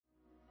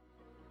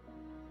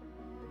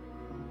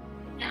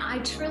I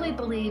truly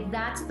believe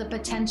that's the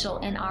potential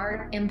in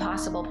our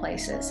impossible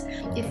places.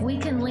 If we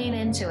can lean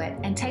into it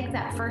and take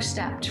that first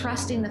step,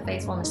 trusting the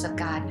faithfulness of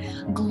God,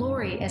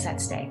 glory is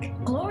at stake.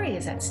 Glory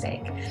is at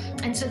stake.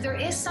 And so there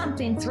is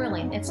something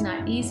thrilling. It's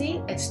not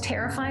easy. It's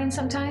terrifying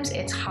sometimes.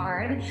 It's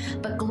hard,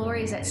 but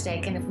glory is at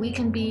stake. And if we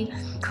can be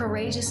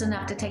courageous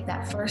enough to take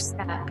that first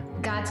step,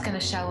 God's going to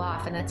show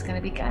off and it's going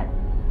to be good.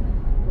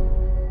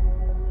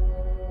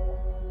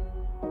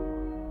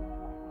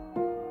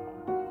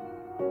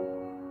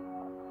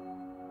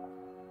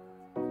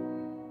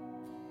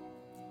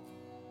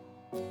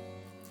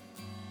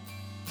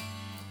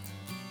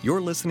 You're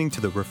listening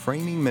to the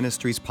Reframing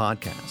Ministries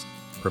podcast,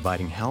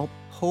 providing help,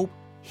 hope,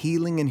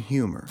 healing, and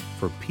humor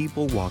for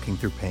people walking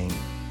through pain.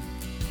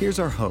 Here's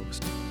our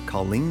host,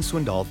 Colleen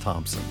Swindoll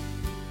Thompson.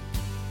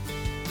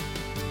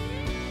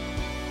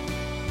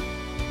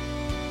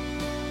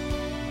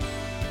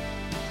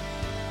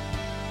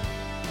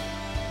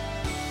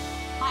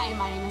 Hi,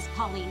 my name is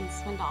Colleen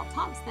Swindoll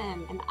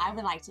Thompson, and I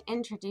would like to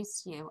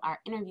introduce to you our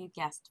interview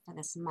guest for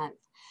this month,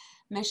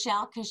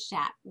 Michelle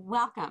Cushat.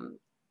 Welcome.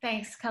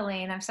 Thanks,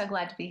 Colleen. I'm so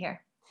glad to be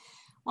here.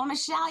 Well,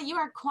 Michelle, you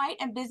are quite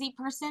a busy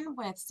person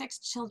with 6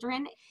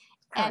 children.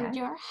 Correct. And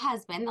your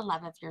husband, the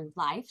love of your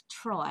life,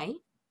 Troy.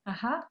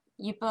 Uh-huh.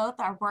 You both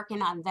are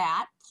working on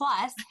that,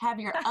 plus have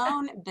your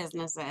own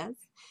businesses.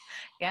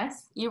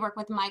 Yes. You work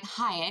with Mike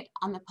Hyatt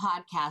on the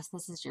podcast,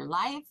 This Is Your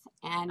Life,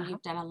 and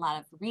you've done a lot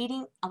of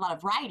reading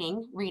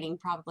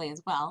probably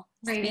as well.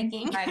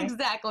 Writing.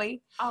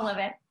 Exactly. All of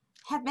it.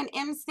 Have been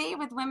MC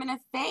with Women of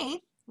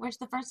Faith, which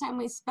the first time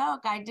we spoke,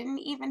 I didn't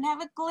even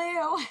have a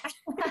clue.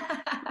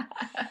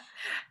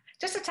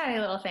 Just a tiny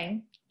little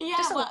thing. Yeah,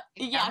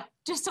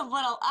 just a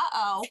little,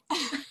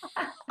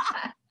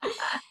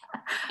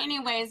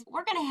 Anyways,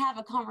 we're going to have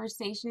a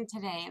conversation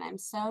today, and I'm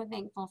so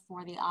thankful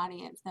for the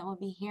audience that will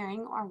be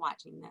hearing or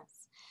watching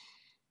this.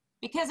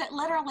 Because it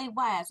literally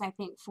was, I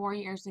think, 4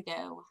 years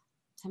ago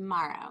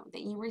tomorrow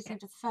that you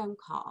received a phone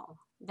call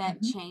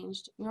that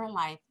changed your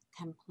life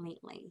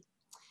completely.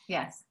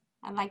 Yes.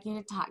 I'd like you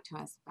to talk to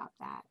us about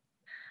that.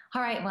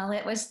 All right. Well,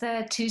 it was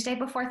the Tuesday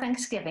before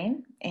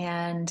Thanksgiving.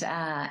 And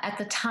at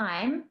the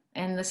time,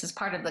 and this is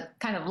part of the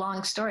kind of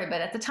long story, but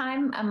at the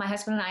time, my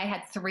husband and I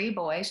had 3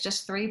 boys,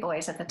 just 3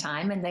 boys at the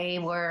time. And they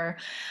were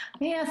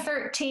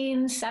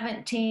 13,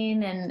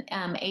 17,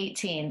 and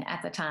 18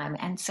 at the time.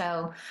 And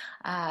so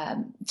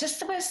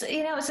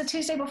it was a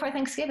Tuesday before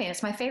Thanksgiving.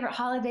 It's my favorite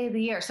holiday of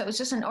the year. So it was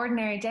just an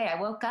ordinary day. I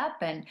woke up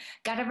and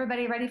got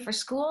everybody ready for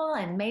school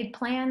and made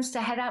plans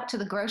to head out to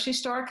the grocery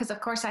store because, of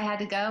course, I had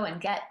to go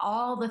and get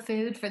all the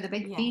food for the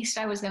big feast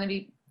I was going to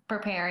be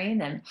preparing,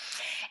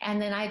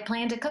 and then I had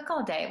planned to cook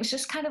all day. It was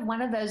just kind of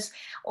one of those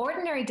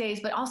ordinary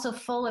days, but also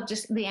full of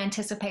just the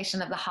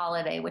anticipation of the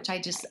holiday, which I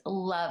just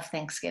love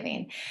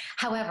Thanksgiving.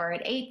 However,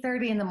 at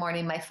 8:30 in the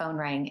morning, my phone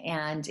rang,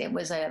 and it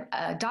was a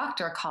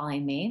doctor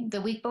calling me.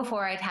 The week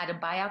before, I'd had a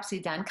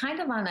biopsy done,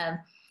 kind of on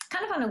a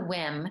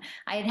whim.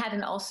 I had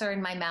an ulcer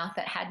in my mouth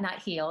that had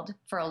not healed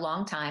for a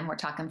long time. We're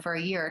talking for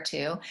a year or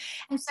 2.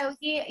 And so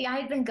I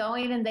had been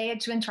going, and they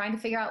had been trying to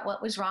figure out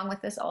what was wrong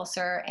with this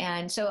ulcer.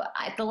 And so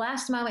at the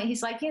last moment,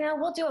 he's like,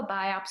 we'll do a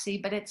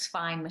biopsy, but it's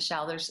fine,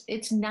 Michelle.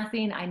 It's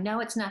nothing. I know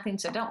it's nothing.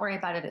 So don't worry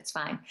about it. It's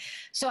fine.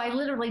 So I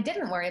literally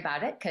didn't worry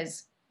about it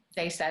because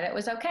they said it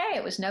was okay.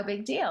 It was no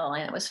big deal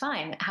and it was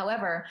fine.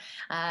 However,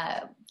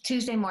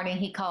 Tuesday morning,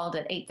 he called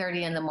at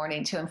 8:30 in the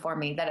morning to inform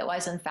me that it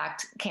was, in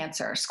fact,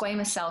 cancer,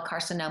 squamous cell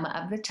carcinoma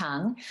of the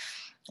tongue.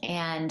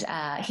 And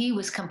he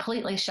was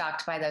completely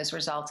shocked by those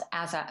results,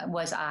 as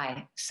was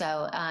I.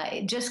 So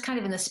just kind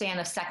of in the span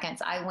of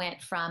seconds, I went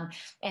from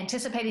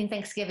anticipating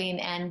Thanksgiving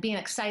and being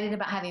excited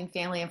about having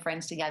family and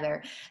friends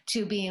together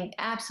to being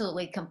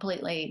absolutely,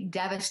 completely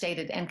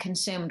devastated and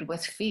consumed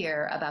with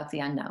fear about the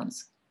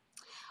unknowns.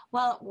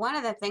 Well, one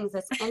of the things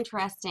that's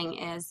interesting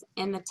is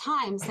in the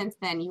time since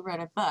then, you wrote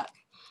a book,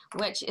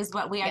 which is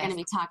what we are going to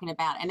be talking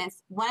about. And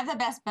it's one of the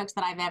best books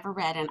that I've ever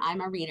read, and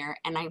I'm a reader,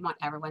 and I want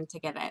everyone to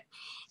get it.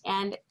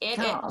 And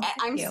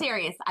I'm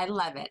serious. I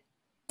love it.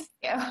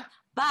 Yeah.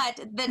 But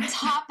the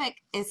topic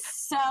is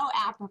so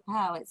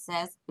apropos. It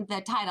says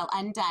the title,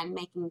 Undone,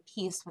 Making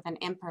Peace with an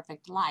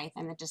Imperfect Life.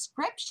 And the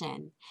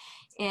description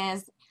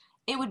is,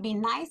 it would be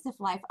nice if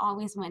life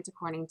always went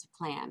according to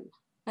plan.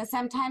 But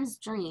sometimes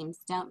dreams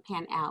don't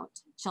pan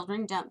out.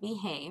 Children don't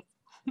behave,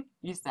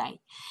 you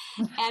say.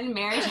 And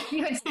marriage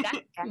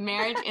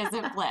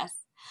isn't bliss.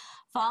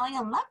 Falling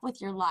in love with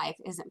your life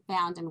isn't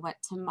found in what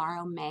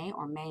tomorrow may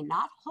or may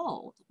not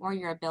hold, or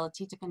your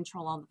ability to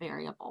control all the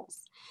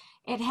variables.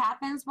 It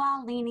happens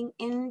while leaning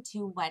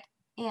into what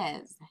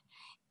is.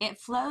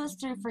 It flows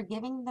through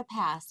forgiving the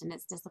past and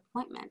its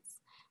disappointments,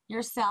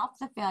 yourself,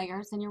 the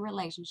failures, and your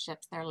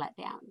relationships, their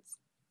letdowns.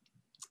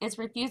 It's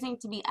refusing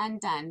to be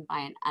undone by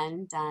an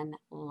undone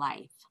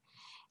life,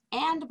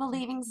 and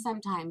believing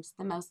sometimes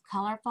the most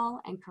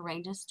colorful and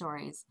courageous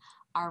stories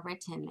are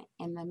written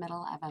in the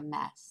middle of a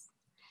mess.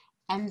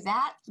 And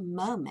that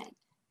moment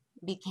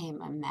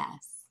became a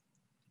mess.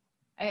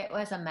 It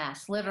was a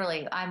mess,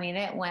 literally. I mean,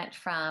 it went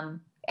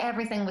from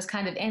everything was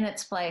kind of in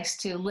its place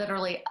to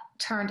literally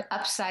turned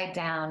upside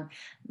down.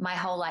 My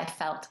whole life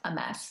felt a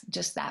mess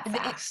just that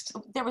fast.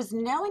 There was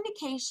no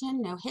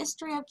indication, no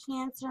history of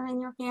cancer in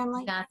your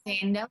family?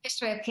 Nothing, no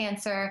history of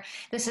cancer.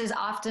 This is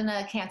often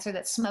a cancer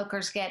that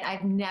smokers get.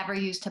 I've never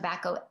used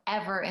tobacco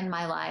ever in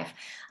my life.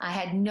 I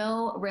had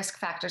no risk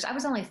factors. I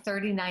was only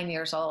 39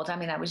 years old. I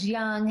mean, I was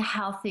young,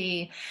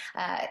 healthy.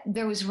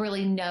 There was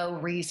really no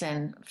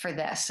reason for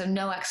this, so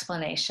no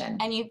explanation.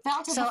 And you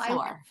fell to the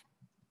floor.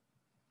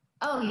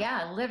 Oh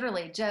yeah,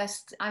 literally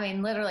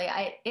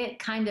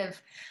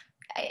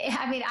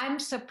I'm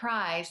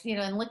surprised,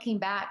 and looking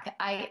back,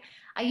 I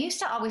used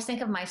to always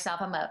think of myself,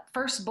 I'm a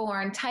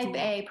firstborn type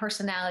A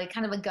personality,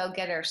 kind of a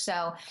go-getter.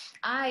 So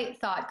I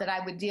thought that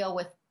I would deal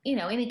with,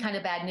 any kind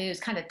of bad news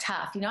kind of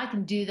tough. I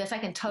can do this. I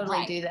can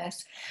totally do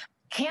this.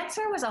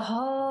 Cancer was a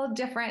whole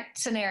different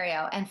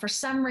scenario. And for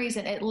some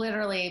reason, it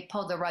literally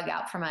pulled the rug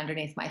out from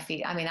underneath my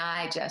feet. I mean,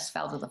 I just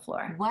fell to the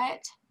floor.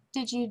 What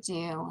did you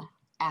do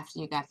after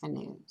you got the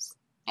news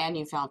and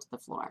you fell to the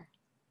floor?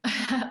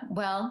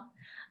 Well,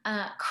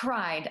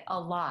 cried a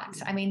lot.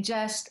 I mean,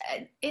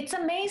 it's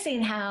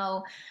amazing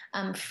how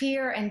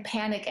fear and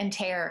panic and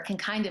terror can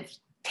kind of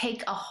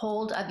take a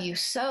hold of you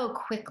so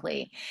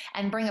quickly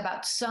and bring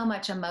about so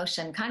much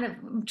emotion, kind of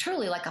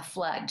truly like a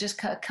flood,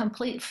 just a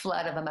complete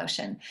flood of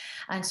emotion.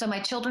 And so my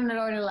children had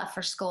already left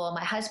for school.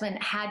 My husband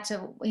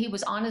he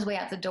was on his way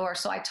out the door.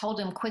 So I told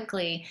him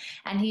quickly,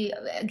 and he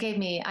gave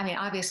me,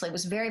 obviously it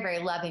was very, very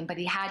loving, but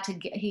he had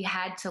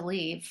to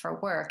leave for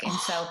work. And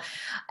so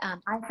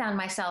I found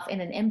myself in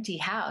an empty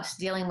house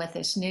dealing with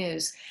this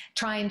news,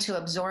 trying to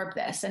absorb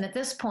this. And at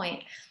this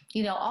point,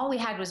 all we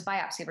had was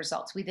biopsy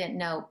results. We didn't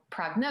know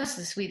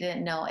prognosis. We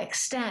didn't know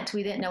extent.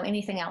 We didn't know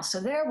anything else. So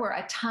there were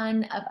a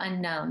ton of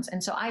unknowns.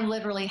 And so I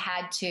literally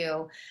had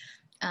to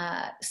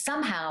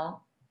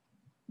somehow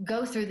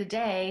go through the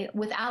day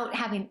without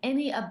having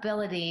any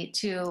ability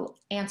to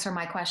answer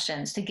my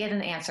questions, to get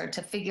an answer,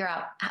 to figure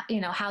out,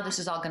 how this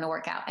is all going to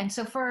work out. And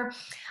so for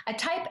a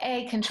type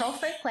A control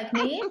freak like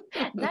me,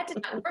 that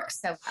did not work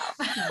so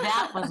well.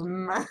 That was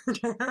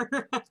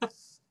murder.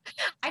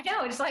 I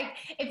know. It's like,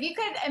 if you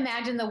could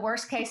imagine the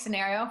worst case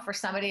scenario for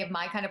somebody of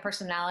my kind of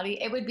personality,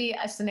 it would be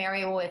a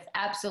scenario with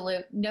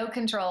absolute no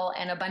control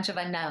and a bunch of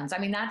unknowns. I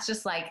mean, that's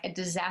just like a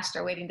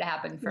disaster waiting to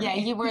happen for me. Yeah,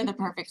 you were the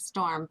perfect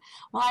storm.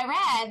 Well, I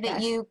read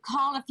that you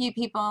called a few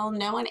people,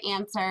 no one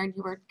answered.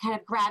 You were kind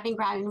of grabbing,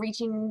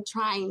 reaching,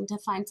 trying to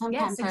find some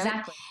comfort. Yes,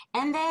 exactly.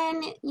 And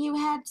then you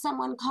had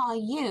someone call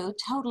you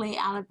totally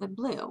out of the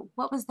blue.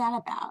 What was that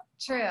about?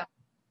 True.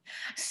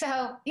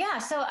 So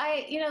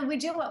we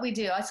do what we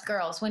do, us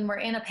girls. When we're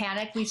in a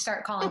panic, we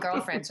start calling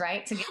girlfriends,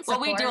 right? To get support.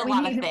 Well, we do a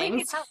lot of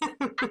things.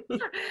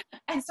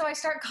 And so I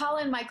start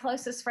calling my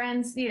closest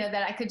friends,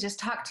 that I could just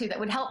talk to, that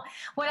would help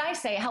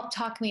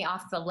talk me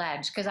off the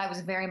ledge, because I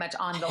was very much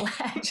on the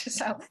ledge.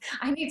 So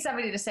I need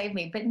somebody to save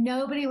me. But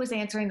nobody was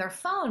answering their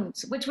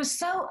phones, which was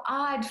so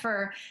odd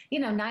for,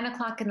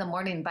 9:00 in the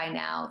morning by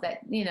now,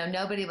 that,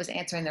 nobody was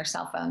answering their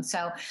cell phone.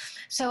 So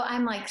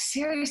I'm like,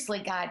 seriously,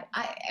 God,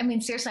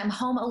 seriously, I'm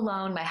home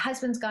alone. My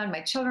husband's gone. My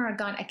children are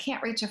gone. I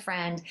can't reach a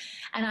friend.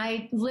 And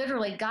I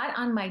literally got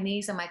on my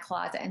knees in my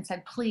closet and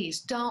said,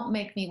 please don't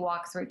make me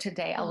walk through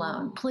today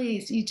alone.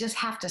 Please, you just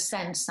have to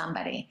send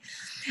somebody.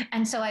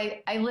 And so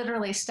I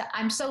literally,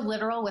 I'm so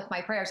literal with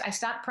my prayers. I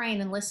stopped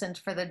praying and listened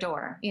for the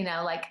door,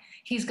 like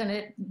he's going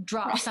to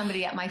drop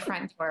somebody at my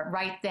front door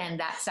right then,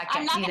 that second.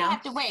 I'm not going to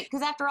have to wait,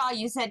 because after all,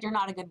 you said you're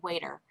not a good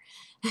waiter.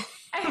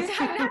 I'm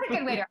not a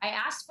good waiter. I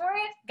asked for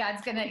it.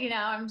 God's going to,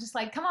 I'm just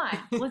like, come on,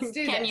 let's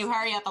do this. Can you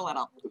hurry up a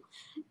little?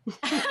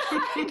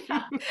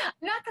 Not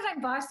that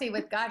I'm bossy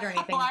with God or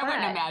anything. Well, I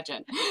wouldn't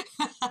imagine.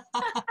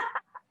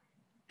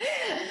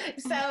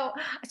 So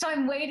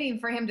I'm waiting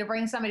for him to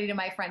bring somebody to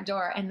my front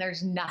door, and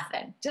there's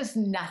nothing, just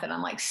nothing.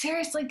 I'm like,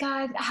 seriously,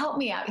 God, help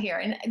me out here.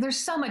 And there's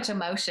so much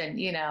emotion,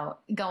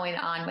 going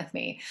on with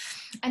me.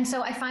 And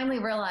so I finally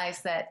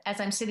realized that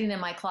as I'm sitting in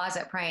my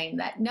closet praying,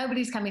 that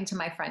nobody's coming to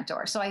my front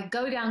door. So I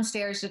go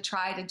downstairs to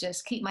try to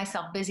just keep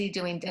myself busy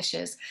doing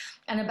dishes.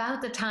 And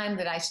about the time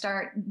that I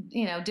start,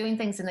 doing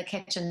things in the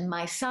kitchen,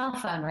 my cell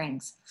phone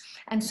rings.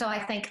 And so I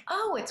think,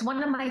 oh, it's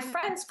one of my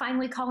friends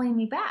finally calling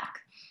me back.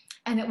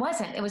 And it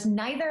wasn't. It was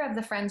neither of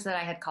the friends that I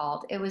had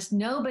called. It was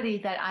nobody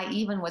that I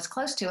even was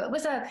close to. It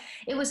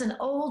was an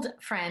old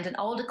friend, an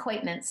old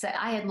acquaintance that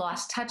I had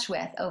lost touch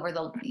with over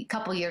the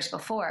couple years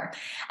before.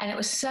 And it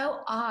was so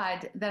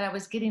odd that I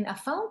was getting a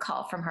phone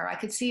call from her. I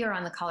could see her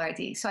on the caller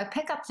ID. So I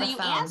pick up the phone.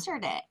 So you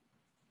answered it.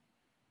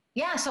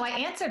 Yeah, so I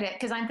answered it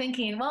because I'm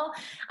thinking, well,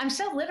 I'm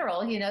so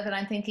literal, that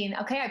I'm thinking,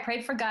 okay, I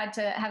prayed for God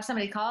to have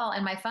somebody call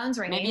and my phone's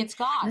ringing. Maybe it's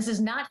God. This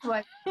is not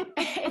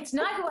it's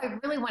not who I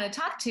really want to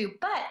talk to,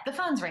 but the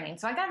phone's ringing,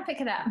 so I got to pick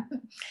it up.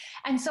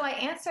 And so I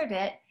answered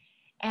it,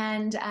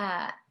 and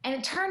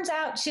it turns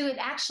out she had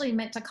actually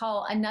meant to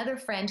call another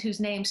friend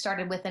whose name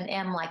started with an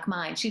M like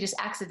mine. She just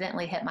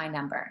accidentally hit my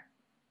number.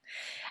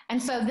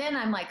 And so then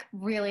I'm like,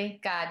 really,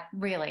 God,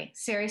 really,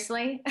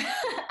 seriously?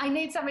 I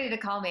need somebody to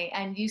call me.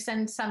 And you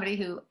send somebody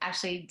who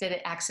actually did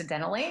it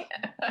accidentally.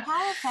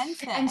 How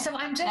offensive And so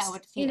I'm that just,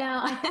 would feel.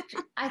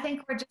 I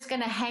think we're just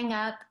going to hang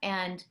up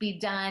and be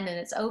done and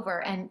it's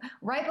over. And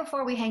right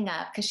before we hang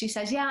up, because she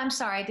says, yeah, I'm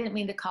sorry, I didn't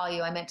mean to call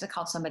you. I meant to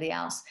call somebody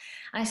else.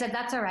 And I said,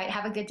 that's all right.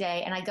 Have a good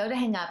day. And I go to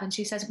hang up and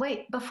she says,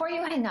 wait, before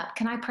you hang up,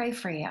 can I pray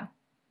for you?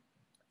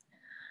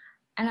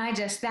 And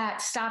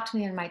that stopped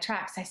me in my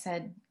tracks. I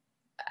said,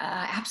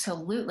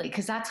 absolutely,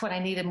 because that's what I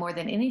needed more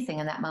than anything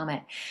in that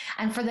moment.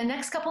 And for the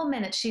next couple of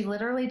minutes, she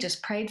literally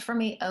just prayed for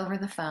me over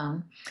the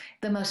phone.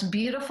 The most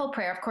beautiful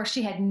prayer. Of course,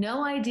 she had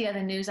no idea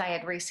the news I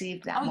had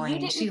received that morning.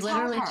 You didn't She tell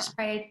literally her. just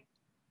prayed.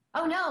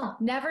 Oh, no,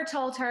 never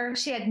told her.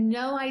 She had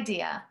no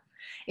idea.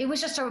 It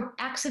was just an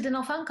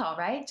accidental phone call,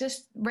 right?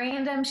 Just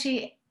random.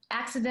 She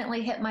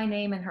accidentally hit my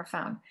name in her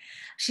phone.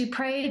 She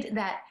prayed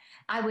that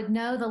I would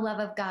know the love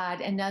of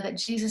God and know that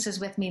Jesus is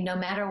with me no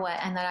matter what,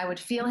 and that I would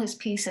feel his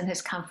peace and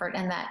his comfort,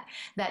 and that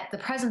the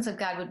presence of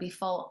God would be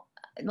full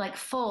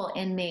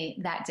in me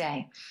that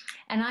day.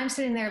 And I'm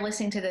sitting there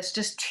listening to this,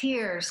 just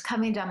tears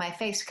coming down my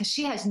face because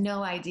she has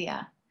no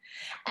idea.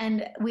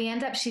 And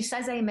she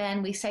says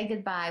amen, we say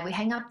goodbye, we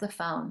hang up the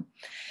phone.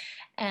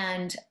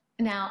 And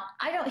now,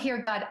 I don't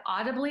hear God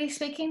audibly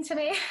speaking to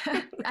me.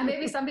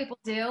 Maybe some people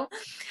do,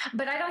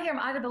 but I don't hear him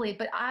audibly.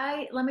 But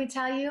let me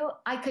tell you,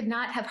 I could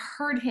not have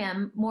heard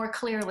him more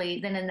clearly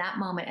than in that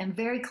moment. And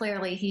very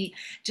clearly, he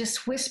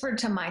just whispered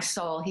to my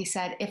soul. He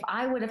said, if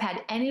I would have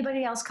had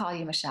anybody else call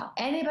you, Michelle,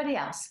 anybody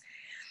else,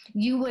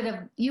 you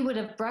would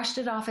have brushed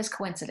it off as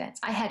coincidence.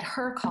 I had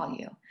her call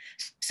you.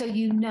 So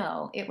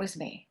it was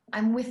me.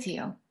 I'm with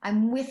you.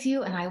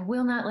 And I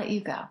will not let you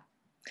go.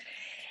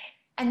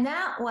 And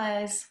that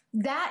was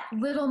that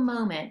little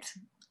moment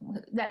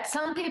that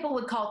some people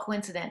would call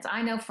coincidence.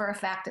 I know for a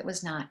fact it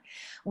was not,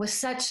 was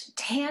such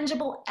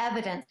tangible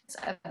evidence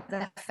of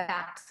the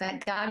fact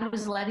that God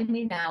was letting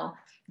me know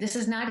this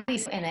is not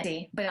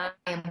easy, but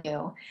I am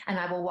you, and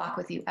I will walk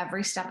with you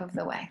every step of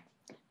the way.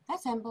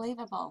 That's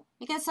unbelievable.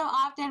 Because so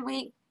often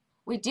we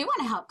do want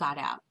to help God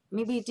out.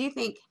 Maybe we do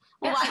think,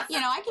 well,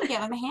 I can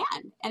give him a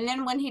hand. And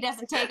then when he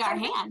doesn't take our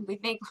hand, we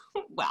think,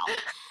 well.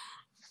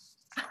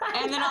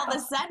 And then all of a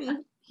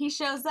sudden, he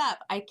shows up.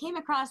 I came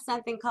across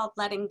something called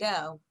Letting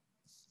Go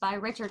by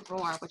Richard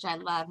Rohr, which I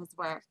love his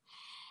work.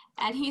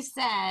 And he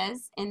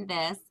says in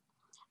this,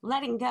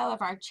 letting go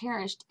of our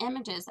cherished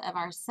images of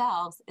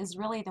ourselves is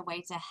really the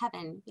way to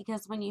heaven,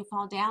 because when you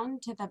fall down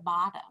to the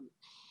bottom,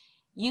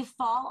 you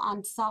fall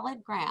on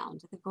solid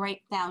ground, the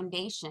great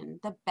foundation,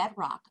 the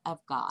bedrock of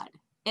God.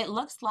 It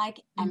looks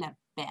like an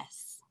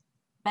abyss,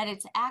 but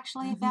it's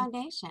actually a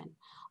foundation.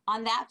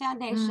 On that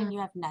foundation, you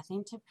have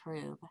nothing to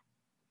prove,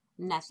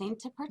 nothing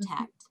to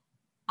protect.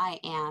 I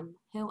am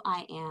who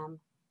I am,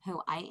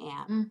 who I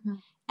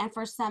am. And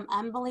for some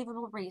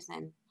unbelievable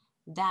reason,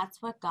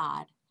 that's what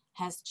God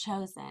has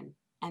chosen,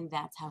 and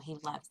that's how he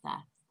loves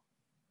us.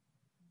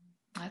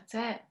 That's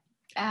it.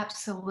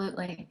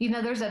 Absolutely.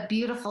 There's a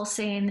beautiful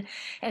scene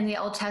in the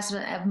Old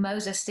Testament of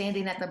Moses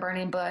standing at the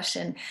burning bush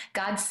and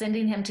God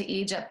sending him to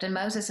Egypt. And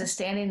Moses is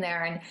standing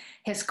there, and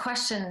his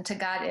question to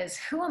God is,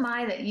 who am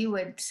I that you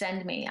would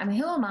send me? I mean,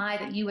 who am I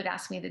that you would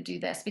ask me to do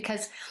this?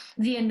 Because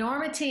the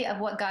enormity of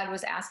what God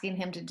was asking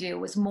him to do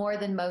was more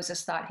than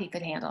Moses thought he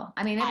could handle.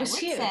 I mean, it was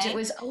huge. It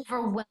was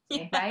overwhelming,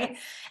 yes. Right?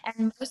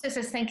 And Moses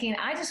is thinking,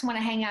 I just want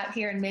to hang out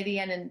here in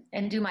Midian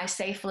and do my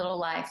safe little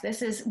life.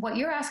 This is what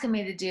you're asking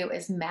me to do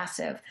is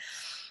massive.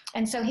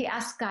 And so he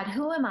asked God,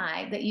 who am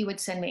I that you would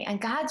send me? And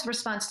God's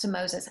response to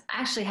Moses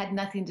actually had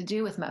nothing to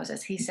do with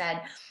Moses. He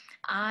said,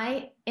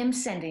 I am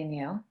sending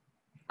you.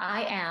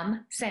 I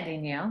am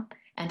sending you,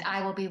 and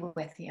I will be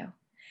with you.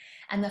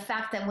 And the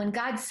fact that when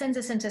God sends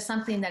us into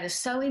something that is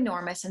so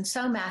enormous and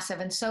so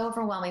massive and so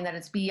overwhelming that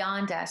it's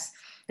beyond us,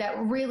 that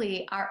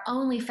really our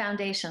only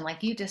foundation,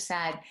 like you just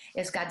said,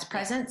 is God's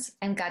presence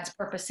and God's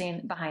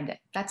purposing behind it.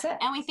 That's it.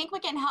 And we think we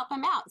can help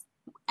him out.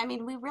 I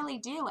mean, we really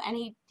do. And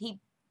he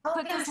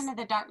puts us into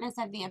the darkness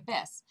of the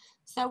abyss.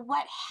 So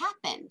what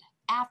happened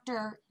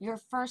after your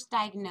first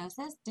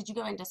diagnosis? Did you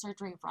go into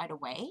surgery right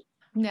away?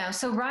 No.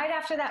 So right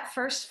after that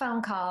first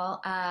phone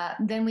call,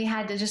 then we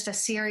had just a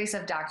series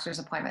of doctor's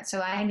appointments.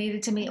 So I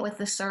needed to meet with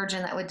the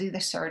surgeon that would do the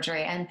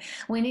surgery. And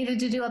we needed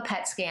to do a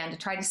PET scan to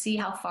try to see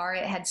how far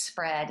it had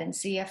spread and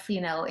see if,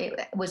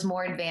 it was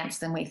more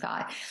advanced than we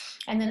thought.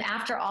 And then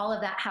after all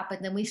of that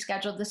happened, then we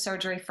scheduled the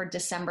surgery for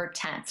December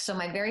 10th. So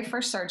my very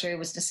first surgery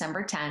was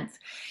December 10th.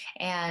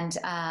 And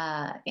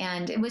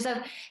it was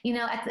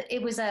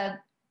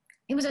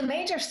it was a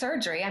major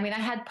surgery. I mean, I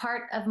had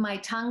part of my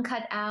tongue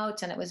cut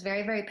out and it was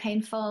very, very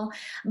painful,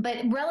 but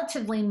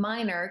relatively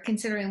minor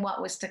considering what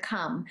was to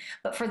come.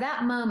 But for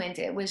that moment,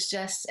 it was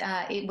just,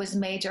 it was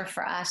major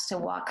for us to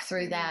walk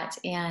through that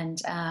and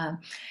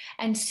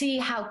see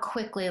how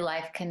quickly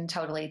life can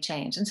totally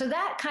change. And so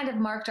that kind of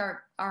marked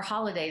our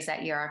holidays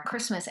that year, our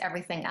Christmas,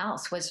 everything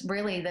else was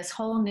really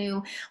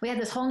we had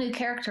this whole new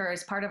character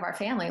as part of our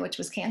family, which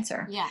was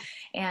cancer. Yeah.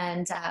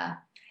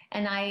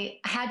 And I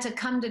had to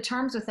come to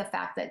terms with the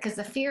fact that because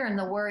the fear and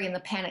the worry and the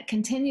panic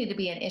continue to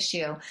be an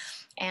issue.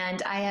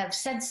 And I have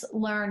since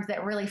learned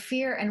that really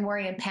fear and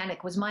worry and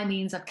panic was my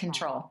means of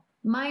control,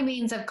 my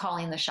means of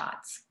calling the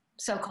shots,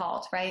 so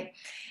called, right?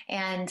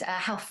 And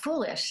how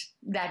foolish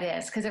that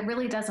is, because it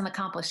really doesn't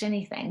accomplish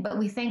anything. But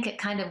we think it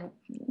kind of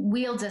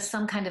wields us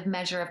some kind of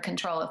measure of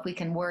control if we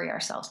can worry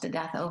ourselves to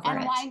death over it.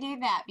 And why do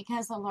that?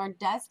 Because the Lord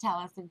does tell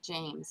us in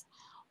James,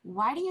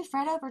 why do you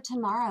fret over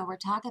tomorrow or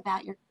talk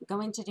about you're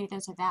going to do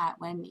this or that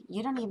when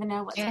you don't even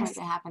know what's going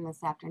to happen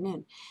this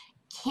afternoon?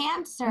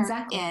 Cancer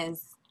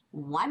is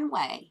one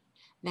way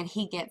that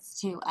he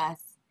gets to us.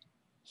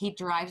 He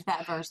drives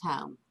that verse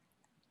home.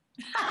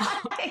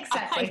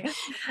 Exactly.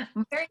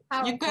 Very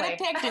powerful. You could have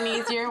picked an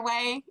easier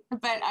way,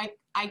 but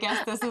I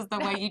guess this is the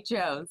way you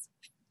chose.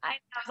 I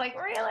was like,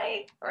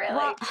 really?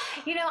 Well,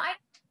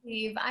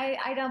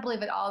 I don't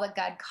believe at all that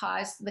God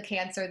caused the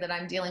cancer that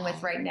I'm dealing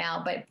with right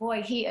now, but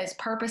boy, he is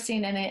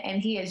purposing in it,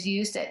 and he has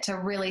used it to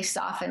really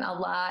soften a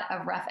lot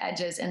of rough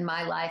edges in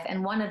my life.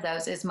 And one of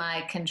those is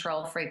my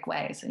control freak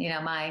ways,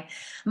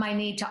 my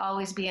need to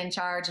always be in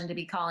charge and to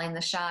be calling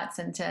the shots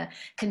and to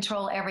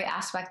control every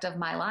aspect of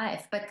my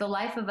life. But the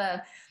life of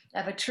a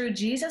true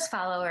Jesus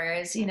follower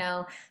is,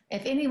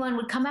 if anyone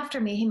would come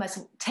after me, he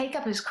must take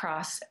up his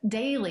cross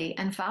daily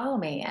and follow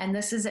me. And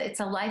it's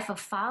a life of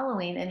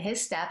following in his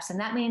steps. And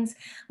that means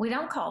we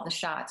don't call the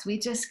shots. We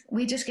just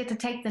get to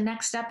take the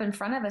next step in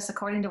front of us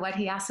according to what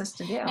he asks us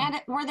to do.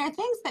 And were there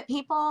things that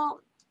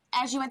people,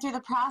 as you went through the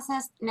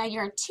process, now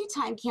you're a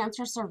 2-time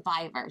cancer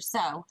survivor.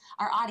 So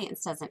our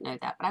audience doesn't know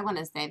that, but I want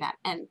to say that.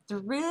 And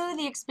through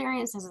the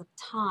experiences of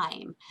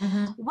time,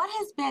 what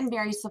has been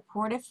very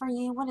supportive for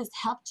you? What has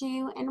helped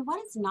you? And what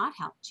has not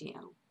helped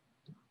you?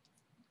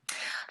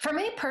 For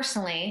me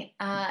personally,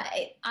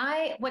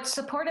 what's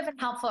supportive and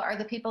helpful are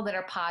the people that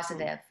are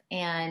positive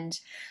and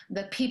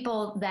the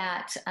people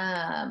that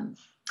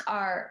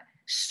are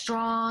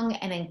strong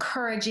and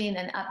encouraging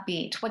and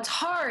upbeat. What's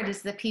hard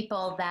is the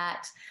people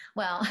that,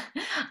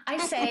 I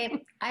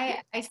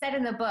said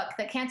in the book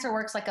that cancer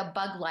works like a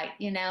bug light.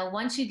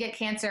 Once you get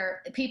cancer,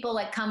 people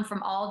come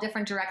from all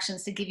different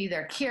directions to give you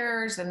their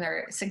cures and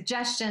their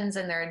suggestions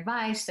and their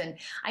advice. And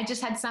I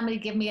just had somebody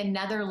give me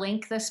another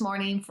link this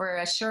morning for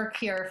a sure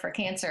cure for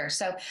cancer.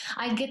 So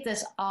I get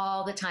this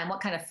all the time, what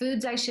kind of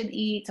foods I should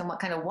eat and what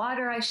kind of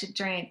water I should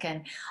drink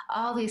and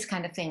all these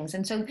kind of things.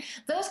 And so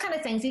those kind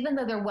of things, even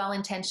though they're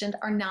well-intentioned,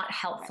 are not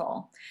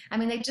helpful. I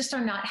mean, they just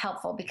are not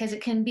helpful because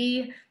it can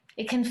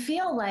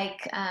feel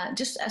like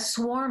just a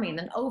swarming,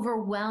 an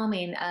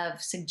overwhelming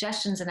of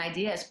suggestions and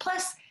ideas.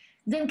 Plus,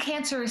 then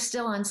cancer is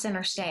still on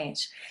center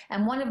stage.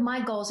 And one of my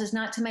goals is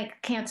not to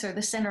make cancer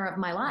the center of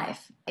my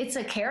life. It's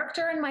a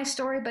character in my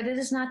story, but it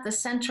is not the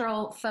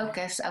central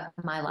focus of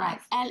my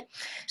life. Right. And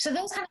so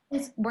those kind of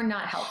things were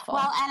not helpful.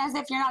 Well, and as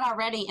if you're not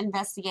already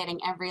investigating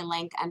every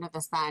link under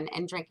the sun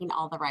and drinking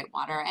all the right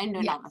water and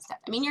doing all the stuff.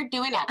 I mean, you're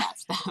doing all that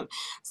stuff.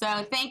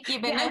 So thank you,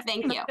 but no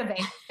thank you.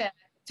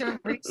 To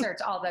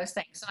research all those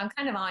things. So I'm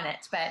kind of on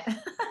it, but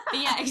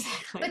yeah,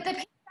 exactly.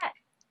 But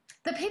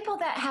the people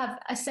that have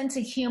a sense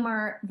of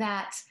humor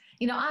that,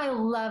 I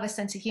love a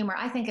sense of humor.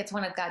 I think it's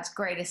one of God's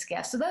greatest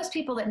gifts. So those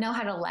people that know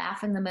how to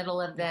laugh in the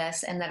middle of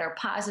this and that are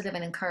positive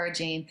and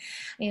encouraging,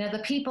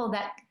 the people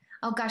that,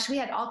 oh gosh, we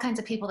had all kinds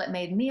of people that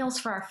made meals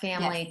for our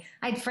family. Yes.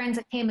 I had friends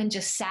that came and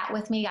just sat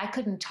with me. I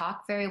couldn't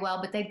talk very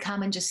well, but they'd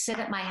come and just sit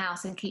at my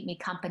house and keep me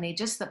company.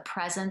 Just the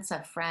presence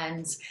of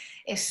friends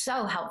is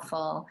so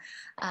helpful.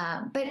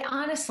 But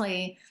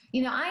honestly,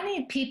 I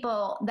need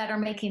people that are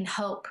making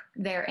hope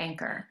their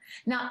anchor,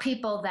 not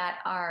people that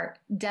are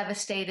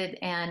devastated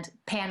and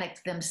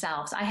panicked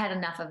themselves. I had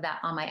enough of that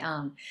on my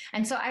own.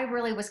 And so I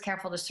really was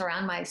careful to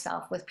surround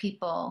myself with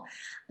people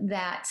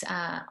that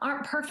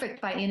aren't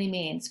perfect by any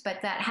means,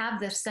 but that have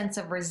this sense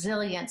of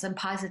resilience and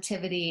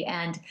positivity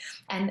and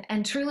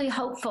truly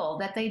hopeful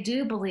that they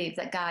do believe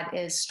that God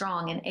is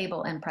strong and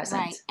able and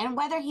present. Right. And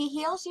whether he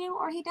heals you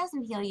or he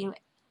doesn't heal you,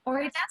 or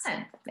it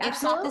doesn't. Absolutely.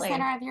 It's not the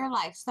center of your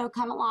life. So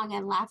come along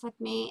and laugh with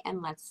me and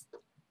let's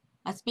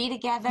be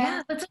together.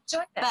 Yeah, let's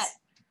enjoy this. But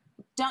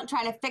don't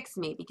try to fix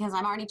me because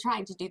I'm already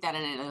trying to do that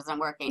and it isn't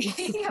working.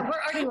 Yeah, we're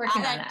already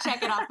working on that.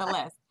 Check it off the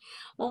list.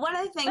 Well, one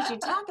of the things you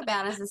talk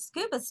about is the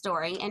scuba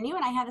story, and you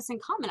and I have this in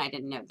common. I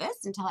didn't know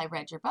this until I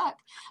read your book,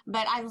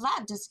 but I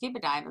love to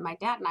scuba dive, and my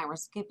dad and I were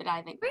scuba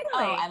diving. Really?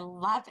 Oh, I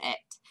love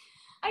it.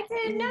 I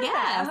didn't know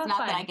that. Yes,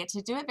 not that I get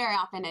to do it very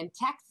often in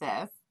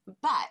Texas.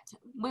 But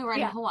we were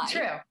in Hawaii.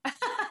 True.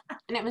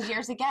 And it was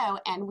years ago.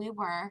 And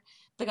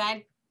the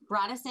guy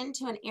brought us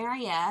into an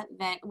area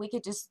that we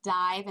could just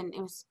dive and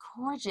it was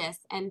gorgeous.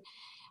 And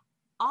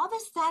all of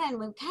a sudden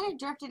we kind of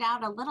drifted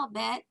out a little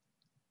bit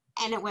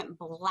and it went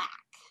black.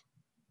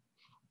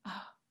 I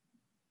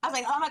was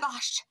like, oh my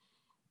gosh.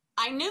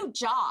 I knew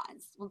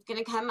Jaws was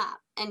going to come up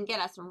and get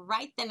us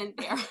right then and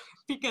there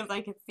because I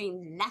could see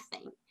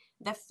nothing.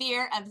 The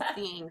fear of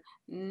seeing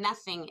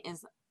nothing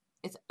is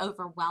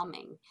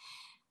overwhelming.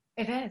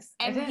 It is.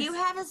 And It is. you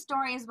have a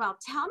story as well.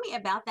 Tell me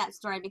about that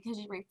story, because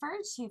you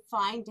referred to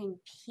finding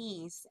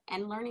peace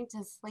and learning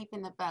to sleep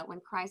in the boat when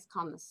Christ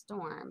calmed the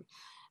storm.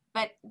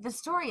 But the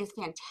story is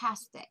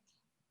fantastic.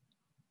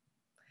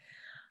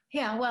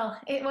 Yeah, well,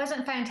 it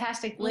wasn't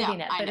fantastic living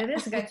No, it, I but know. it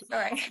is a good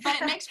story.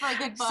 But it makes for a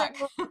good book.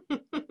 So,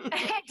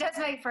 it does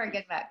make for a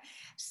good book.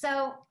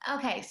 So,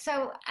 okay,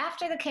 so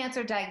after the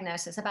cancer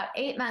diagnosis, about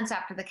 8 months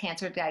after the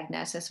cancer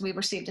diagnosis, we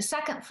received a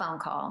second phone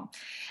call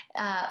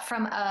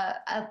from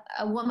a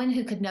woman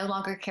who could no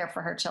longer care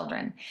for her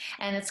children.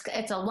 And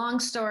it's a long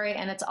story,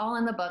 and it's all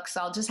in the book,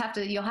 so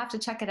you'll have to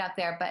check it out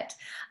there. But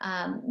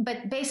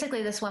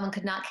basically, this woman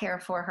could not care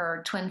for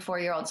her twin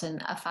 4-year-olds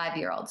and a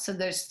 5-year-old. So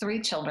there's 3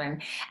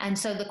 children. And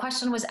so the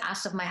question was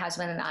asked of my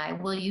husband and I,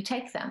 will you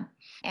take them?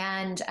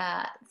 And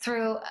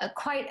through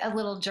quite a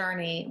little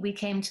journey, we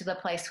came to the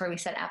place where we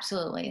said,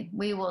 absolutely,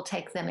 we will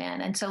take them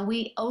in. And so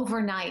we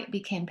overnight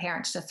became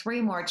parents to 3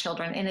 more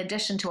children in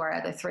addition to our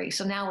other 3.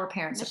 So now we're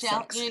parents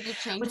Michelle, of 6. you need to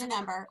change the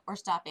number or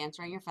stop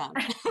answering your phone.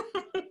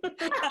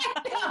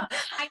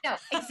 I know,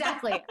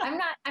 exactly. I'm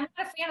not a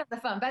fan of the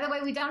phone. By the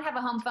way, we don't have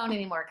a home phone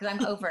anymore because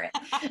I'm over it.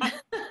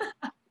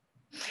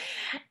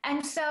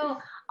 And so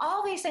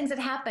all these things had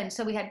happened.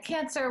 So we had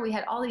cancer, we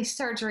had all these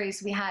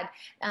surgeries, we had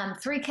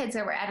 3 kids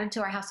that were added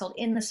to our household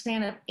in the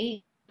span of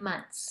 8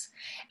 months.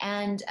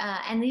 And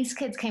these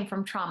kids came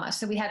from trauma.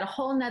 So we had a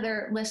whole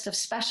nother list of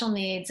special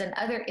needs and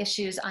other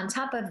issues on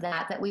top of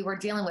that we were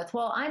dealing with.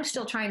 Well, I'm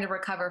still trying to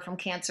recover from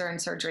cancer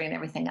and surgery and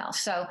everything else.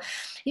 So,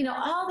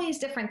 all these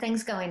different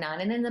things going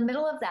on. And in the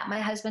middle of that, my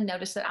husband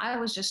noticed that I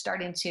was just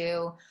starting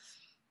to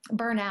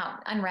burn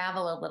out,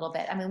 unravel a little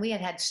bit. I mean, we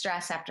had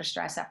stress after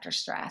stress after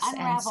stress.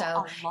 And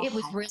so it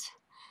was really,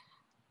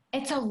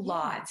 it's a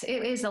lot.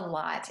 It is a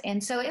lot.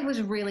 And so it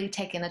was really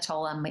taking a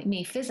toll on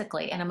me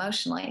physically and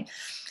emotionally.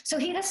 So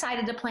he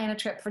decided to plan a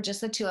trip for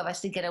just the 2 of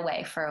us to get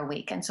away for a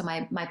week. And so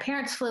my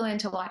parents flew in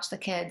to watch the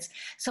kids.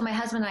 So my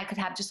husband and I could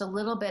have just a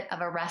little bit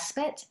of a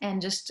respite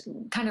and just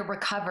kind of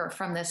recover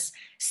from this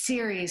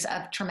series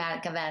of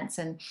traumatic events.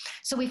 And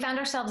so we found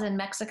ourselves in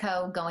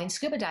Mexico going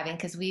scuba diving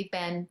because we've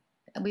been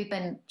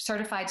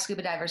certified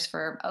scuba divers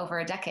for over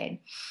a decade.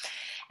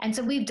 And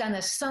so we've done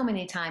this so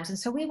many times. And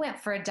so we went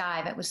for a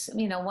dive. It was,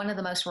 one of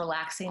the most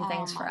relaxing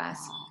things for us.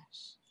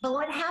 Gosh. But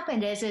what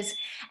happened is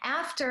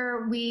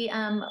after we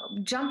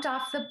jumped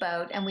off the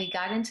boat and we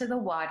got into the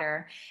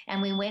water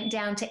and we went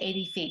down to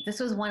 80 feet, this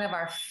was one of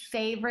our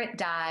favorite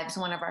dives,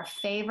 one of our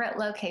favorite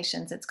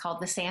locations. It's called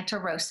the Santa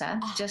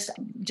Rosa, just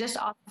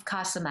off of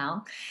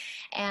Cozumel.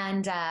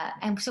 And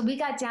so we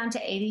got down to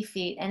 80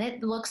 feet and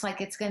it looks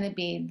like it's going to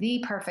be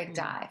the perfect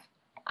dive.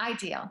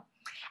 Ideal.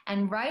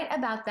 And right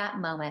about that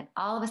moment,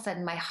 all of a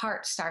sudden my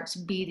heart starts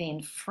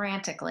beating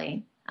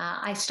frantically.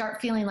 I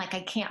start feeling like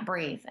I can't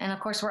breathe. And of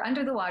course, we're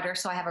under the water,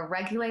 so I have a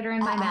regulator in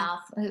my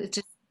mouth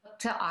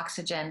to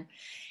oxygen,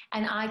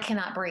 and I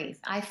cannot breathe.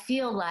 I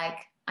feel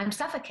like I'm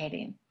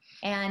suffocating.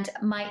 And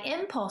my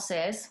impulse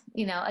is,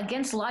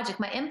 against logic,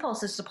 my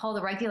impulse is to pull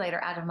the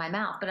regulator out of my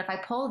mouth. But if I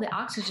pull the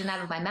oxygen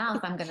out of my mouth,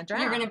 I'm going to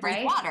drown. You're going to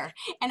breathe water,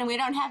 and we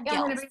don't have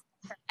gills.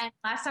 And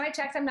last time I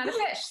checked, I'm not a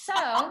fish.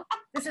 So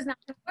this is not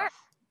going to work.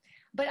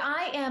 But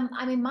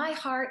my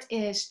heart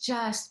is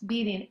just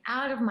beating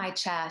out of my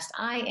chest.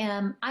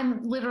 I'm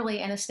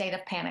literally in a state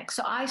of panic.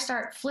 So I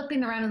start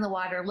flipping around in the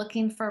water,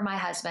 looking for my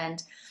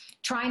husband,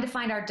 trying to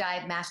find our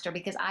dive master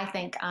because I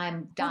think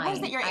I'm dying.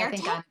 What was it, your air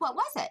tank? What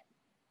was it?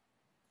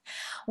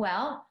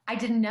 Well, I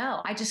didn't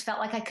know. I just felt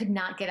like I could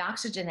not get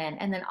oxygen in.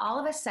 And then all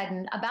of a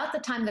sudden, about the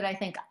time that I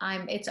think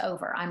it's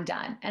over, I'm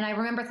done. And I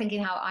remember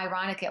thinking how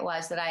ironic it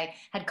was that I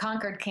had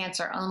conquered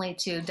cancer only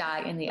to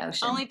die in the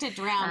ocean. Only to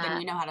drown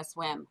and you know how to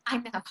swim. I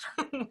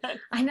know.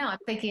 I know. I'm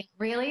thinking,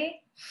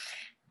 really?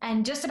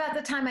 And just about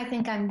the time I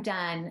think I'm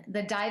done,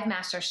 the dive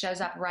master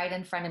shows up right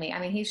in front of me. I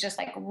mean, he's just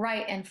like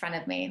right in front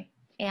of me.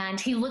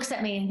 And he looks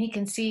at me and he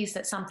can see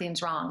that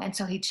something's wrong. And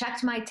so he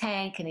checked my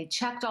tank and he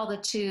checked all the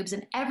tubes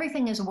and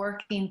everything is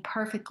working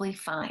perfectly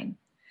fine.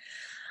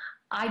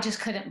 I just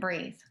couldn't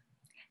breathe.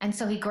 And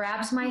so he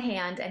grabs my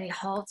hand and he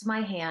holds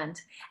my hand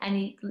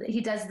and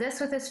he does this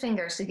with his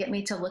fingers to get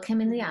me to look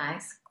him in the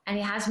eyes. And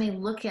he has me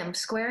look him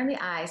square in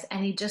the eyes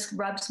and he just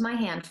rubs my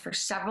hand for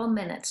several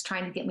minutes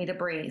trying to get me to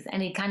breathe.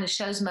 And he kind of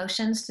shows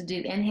motions to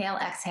do inhale,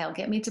 exhale,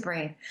 get me to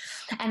breathe.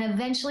 And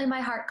eventually my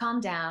heart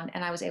calmed down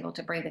and I was able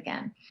to breathe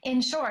again.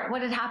 In short,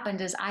 what had happened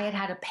is I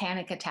had a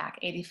panic attack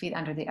 80 feet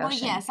under the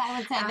ocean. Well, yes, I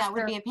would say that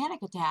would be a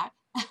panic attack.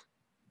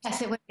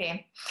 Yes, it would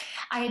be.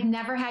 I had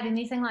never had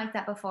anything like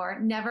that before,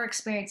 never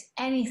experienced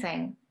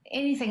anything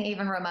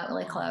even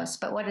remotely close.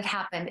 But what had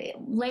happened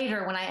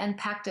later when I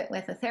unpacked it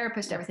with a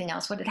therapist, everything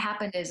else, what had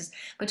happened is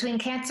between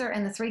cancer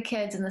and the 3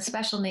 kids and the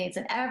special needs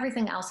and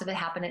everything else that had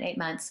happened in 8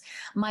 months,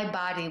 my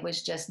body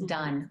was just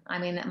done. I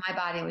mean, my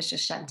body was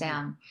just shut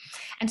down.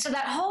 And so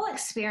that whole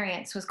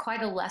experience was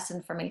quite a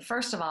lesson for me,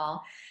 first of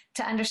all,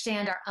 to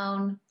understand our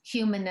own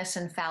humanness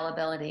and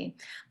fallibility.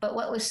 But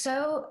what was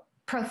so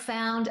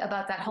profound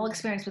about that whole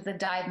experience with the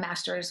dive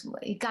masters,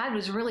 God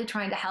was really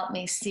trying to help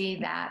me see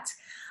that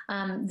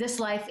this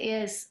life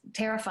is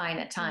terrifying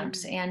at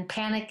times and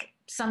panic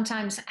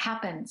sometimes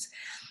happens.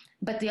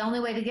 But the only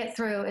way to get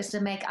through is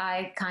to make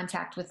eye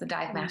contact with the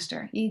dive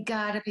master. You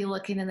got to be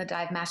looking in the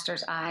dive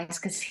master's eyes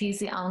because he's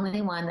the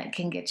only one that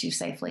can get you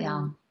safely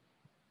home.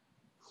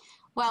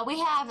 Well, we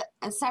have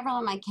several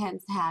of my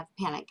kids have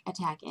panic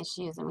attack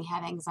issues and we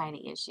have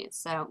anxiety issues.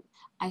 So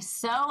I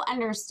so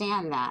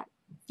understand that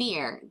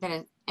fear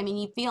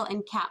you feel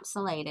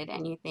encapsulated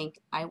and you think,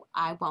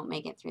 I won't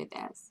make it through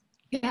this.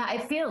 Yeah,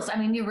 it feels,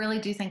 you really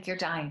do think you're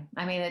dying.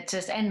 It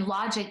just, and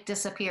logic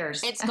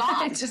disappears. It's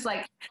gone. It's just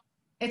like,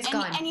 it's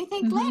gone. And you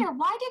think later,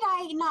 why did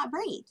I not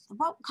breathe?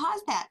 What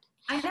caused that?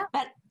 I know.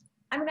 But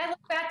I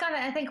look back on it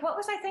and I think, what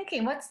was I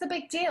thinking? What's the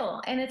big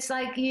deal? And it's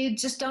like, you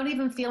just don't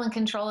even feel in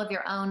control of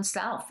your own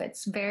self.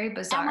 It's very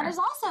bizarre. And what is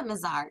also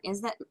bizarre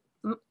is that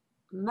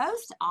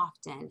most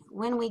often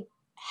when we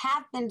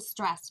have been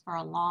stressed for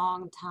a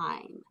long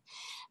time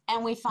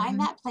and we find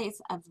that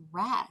place of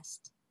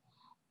rest,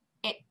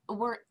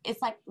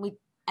 it's like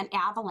an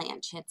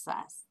avalanche hits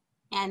us.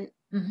 And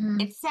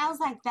it sounds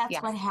like that's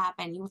what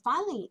happened.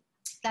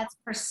 That's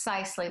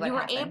precisely what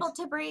happened. You were able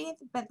to breathe,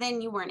 but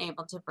then you weren't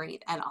able to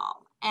breathe at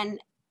all.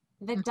 And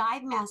the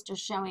dive master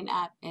showing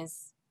up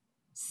is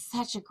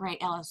such a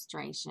great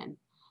illustration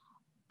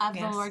of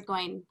the Lord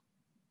going,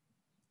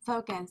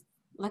 focus,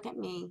 look at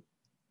me.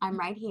 I'm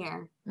right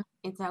here.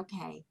 It's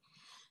okay.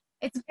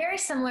 It's very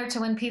similar to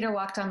when Peter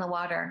walked on the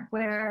water,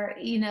 where,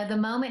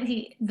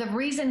 the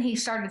reason he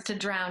started to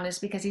drown is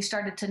because he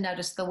started to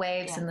notice the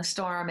waves and the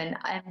storm and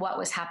what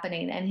was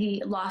happening. And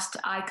he lost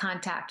eye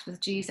contact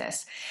with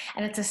Jesus.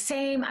 And it's the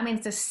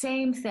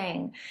same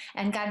thing.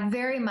 And God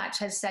very much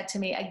has said to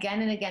me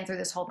again and again through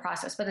this whole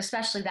process, but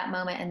especially that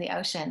moment in the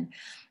ocean,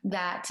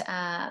 that,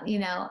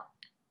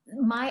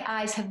 my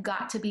eyes have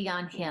got to be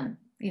on him.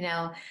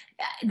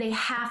 They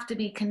have to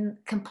be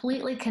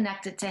completely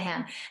connected to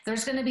him.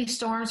 There's going to be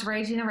storms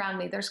raging around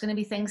me. There's going to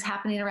be things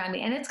happening around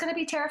me. And it's going to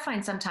be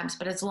terrifying sometimes.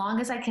 But as long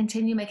as I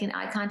continue making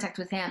eye contact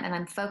with him and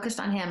I'm focused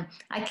on him,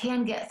 I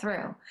can get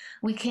through.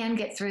 We can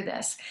get through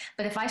this.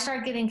 But if I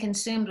start getting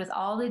consumed with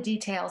all the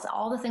details,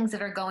 all the things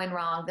that are going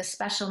wrong, the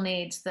special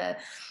needs, the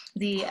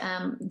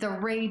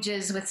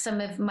rages with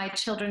some of my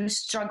children's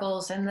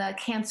struggles and the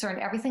cancer and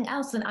everything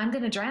else, then I'm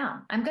going to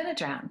drown.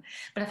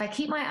 But if I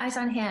keep my eyes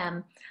on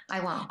him, I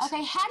won't.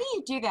 Okay, how do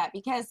you do that?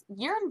 Because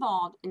you're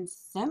involved in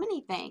so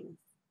many things.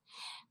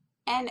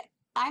 And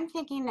I'm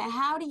thinking,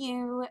 how do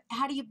you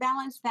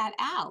balance that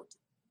out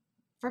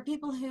for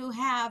people who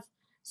have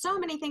so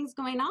many things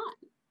going on?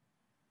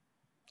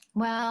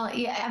 Well,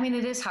 yeah,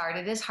 it is hard.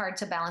 It is hard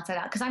to balance it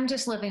out because I'm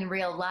just living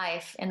real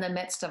life in the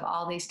midst of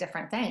all these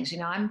different things.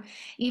 I'm,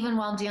 even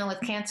while dealing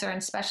with cancer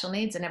and special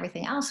needs and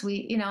everything else,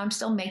 I'm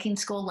still making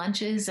school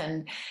lunches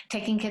and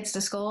taking kids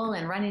to school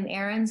and running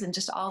errands and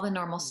just all the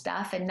normal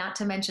stuff, and not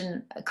to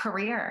mention a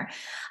career.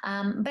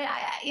 But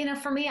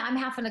for me, I'm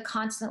having to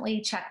constantly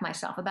check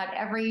myself about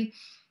every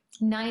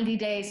 90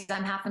 days.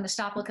 I'm having to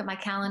stop, look at my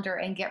calendar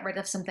and get rid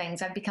of some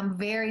things. I've become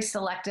very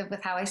selective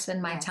with how I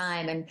spend my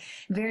time and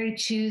very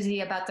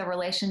choosy about the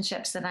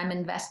relationships that I'm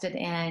invested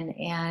in.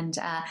 And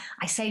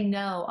I say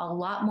no a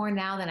lot more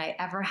now than I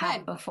ever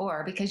have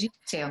before, because you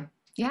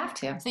have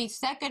to. So you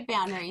set good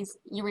boundaries.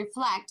 You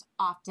reflect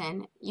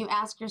often. You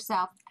ask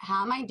yourself,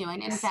 how am I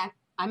doing? In fact,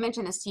 I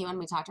mentioned this to you when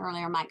we talked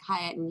earlier, Mike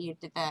Hyatt, and you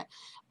did the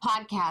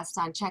podcast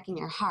on checking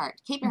your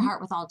heart. Keep your heart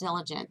with all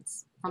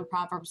diligence, from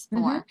Proverbs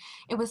 4.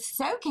 It was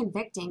so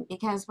convicting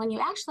because when you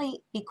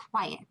actually be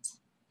quiet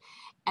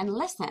and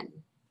listen,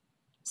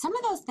 some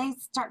of those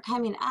things start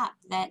coming up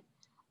that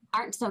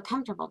aren't so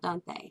comfortable,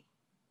 don't they?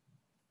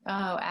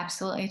 Oh,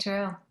 absolutely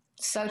true.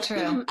 So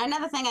true.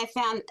 Another thing I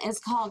found is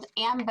called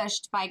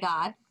Ambushed by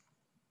God.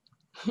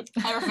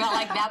 Ever felt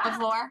like that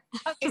before?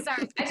 Okay,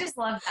 sorry. I just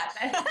love that.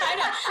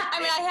 I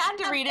know. I had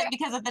to read it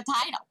because of the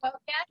title.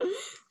 Okay.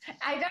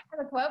 I don't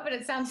have a quote, but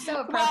it sounds so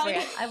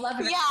appropriate. Well, I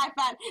love it. Yeah, I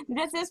thought,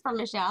 this is for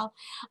Michelle.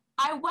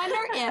 I wonder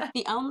if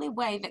the only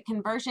way that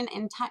conversion,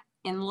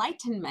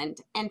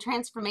 enlightenment, and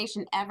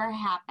transformation ever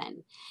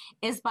happen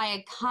is by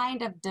a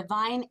kind of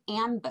divine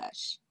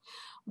ambush.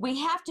 We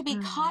have to be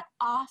caught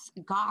off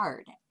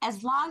guard.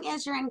 As long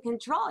as you're in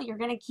control, you're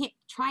going to keep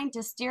trying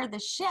to steer the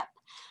ship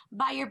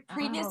by your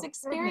previous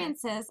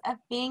experiences of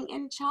being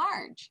in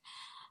charge.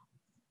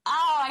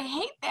 Oh, I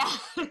hate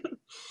that.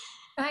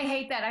 I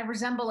hate that. I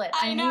resemble it.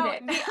 I know.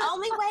 Hate it. The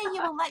only way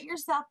you will let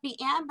yourself be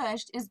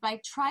ambushed is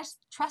by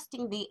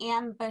trusting the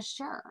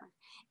ambusher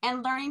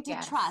and learning to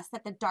trust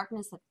that the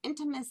darkness of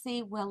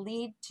intimacy will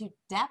lead to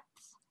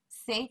depth,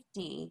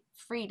 safety,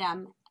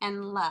 freedom,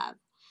 and love.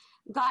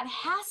 God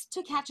has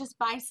to catch us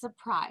by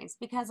surprise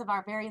because of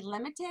our very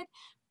limited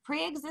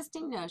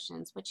pre-existing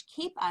notions, which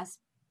keep us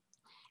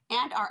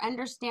and our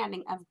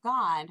understanding of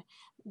God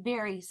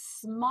very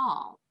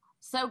small.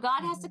 So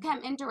God has to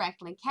come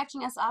indirectly,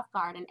 catching us off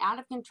guard and out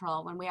of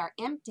control when we are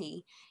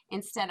empty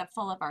instead of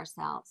full of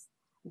ourselves.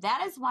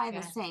 That is why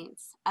the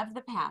saints of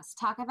the past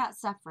talk about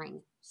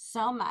suffering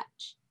so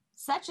much.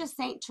 Such as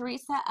Saint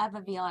Teresa of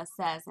Avila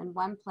says in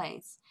one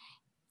place,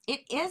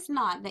 it is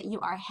not that you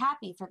are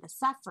happy for the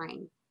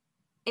suffering,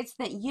 It's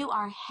that you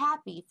are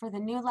happy for the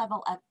new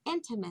level of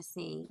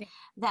intimacy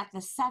that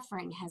the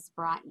suffering has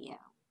brought you.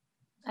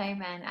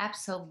 Amen.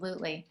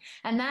 Absolutely.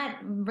 And that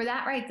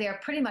right there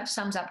pretty much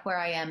sums up where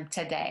I am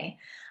today.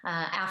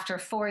 After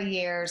 4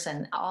 years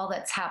and all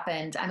that's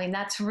happened. I mean,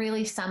 that's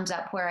really sums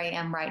up where I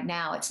am right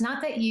now. It's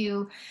not that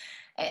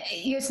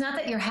it's not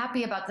that you're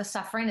happy about the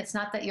suffering. It's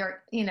not that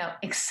you're,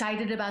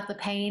 excited about the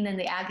pain and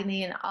the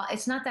agony and all.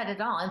 It's not that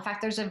at all. In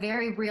fact, there's a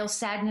very real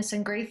sadness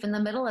and grief in the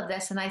middle of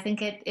this. And I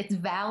think it's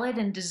valid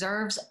and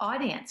deserves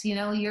audience.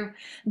 Your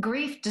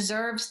grief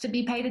deserves to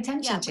be paid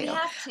attention to. We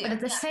have to. But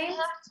at the same,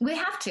 we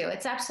have to.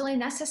 It's absolutely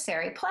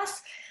necessary.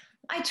 Plus,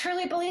 I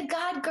truly believe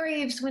God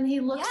grieves when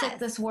he looks at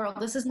this world.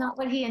 This is not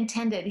what he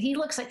intended. He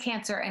looks at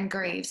cancer and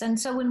grieves. And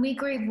so when we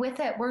grieve with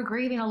it, we're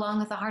grieving along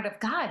with the heart of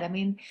God. I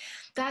mean,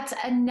 that's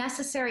a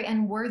necessary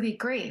and worthy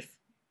grief.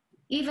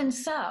 Even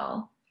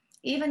so,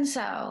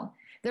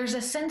 there's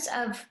a sense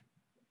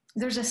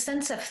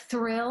of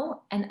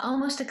thrill and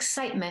almost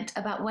excitement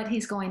about what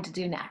he's going to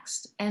do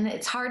next. And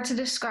it's hard to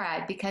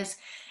describe because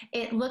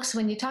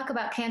when you talk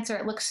about cancer,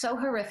 it looks so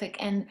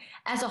horrific. And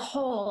as a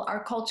whole,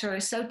 our culture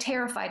is so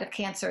terrified of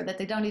cancer that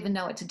they don't even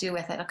know what to do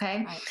with it.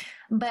 Okay. Right.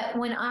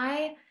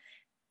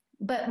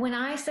 But when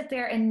I sit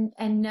there and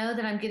know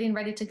that I'm getting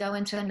ready to go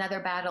into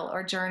another battle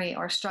or journey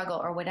or struggle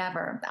or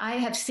whatever, I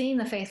have seen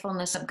the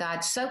faithfulness of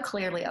God so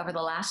clearly over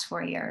the last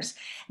 4 years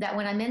that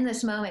when I'm in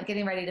this moment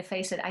getting ready to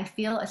face it, I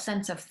feel a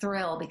sense of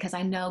thrill because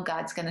I know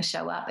God's going to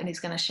show up and he's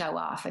going to show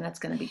off and it's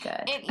going to be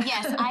good.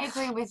 Yes, I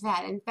agree with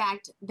that. In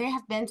fact, there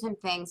have been some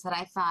things that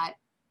I thought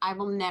I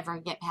will never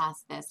get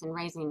past this in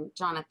raising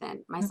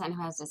Jonathan, my son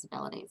who has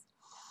disabilities.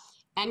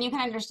 And you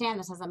can understand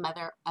this as a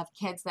mother of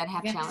kids that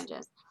have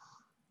challenges.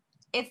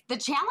 The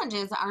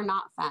challenges are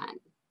not fun.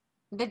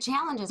 The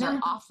challenges are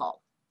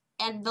awful.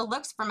 And the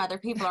looks from other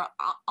people are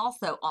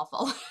also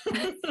awful.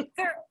 Yes,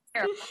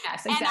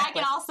 exactly. And I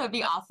can also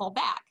be awful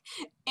back.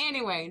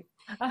 Anyway,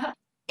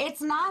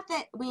 it's not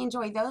that we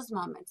enjoy those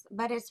moments,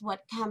 but it's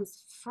what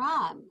comes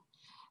from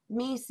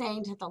me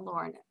saying to the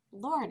Lord,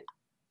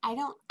 I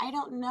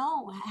don't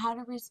know how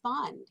to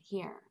respond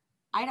here.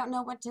 I don't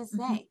know what to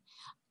say.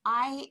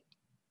 I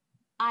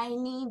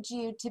need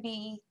you to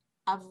be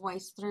a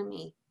voice through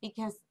me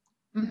because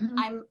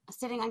I'm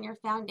sitting on your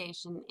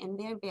foundation in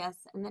the abyss,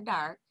 in the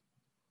dark.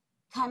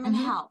 Come and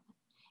help.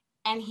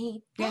 And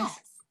he does.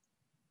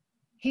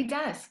 He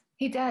does.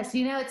 He does.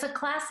 It's a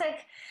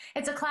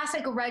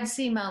classic Red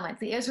Sea moment.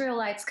 The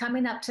Israelites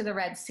coming up to the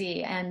Red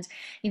Sea and,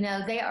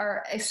 they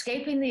are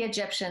escaping the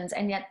Egyptians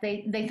and yet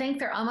they think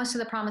they're almost to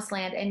the promised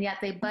land and yet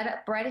they butt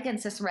up right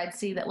against this Red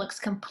Sea that looks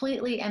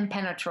completely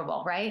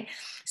impenetrable, right?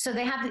 So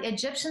they have the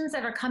Egyptians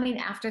that are coming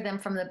after them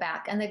from the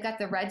back and they've got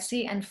the Red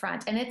Sea in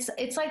front. And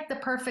it's like the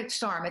perfect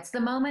storm. It's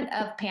the moment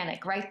of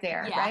panic right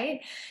there,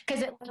 right?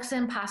 Because it looks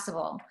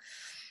impossible.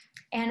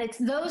 And it's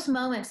those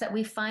moments that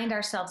we find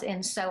ourselves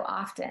in so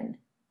often.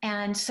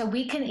 And so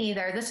we can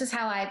this is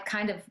how I've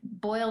kind of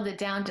boiled it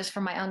down just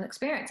from my own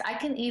experience. I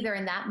can either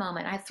in that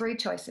moment, I have 3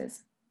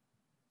 choices.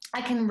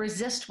 I can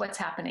resist what's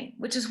happening,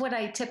 which is what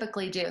I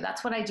typically do.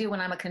 That's what I do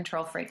when I'm a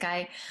control freak.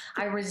 I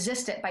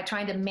resist it by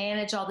trying to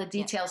manage all the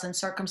details and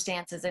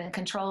circumstances and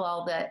control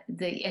all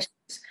the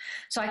issues.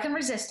 So I can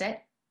resist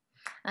it.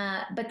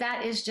 But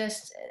that is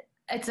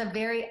it's a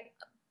very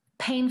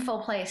painful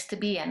place to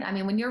be in. I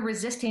mean, when you're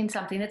resisting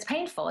something, it's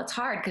painful. It's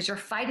hard because you're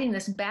fighting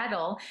this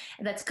battle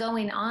that's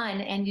going on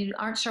and you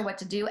aren't sure what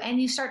to do.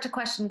 And you start to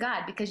question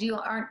God because you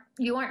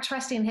aren't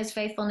trusting his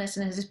faithfulness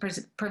and his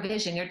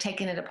provision. You're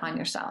taking it upon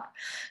yourself.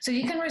 So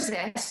you can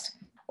resist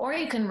or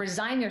you can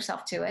resign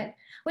yourself to it,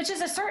 which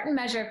is a certain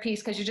measure of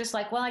peace because you're just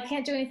like, well, I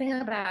can't do anything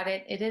about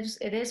it. It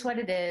is what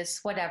it is,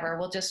 whatever.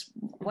 We'll just,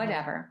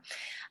 whatever.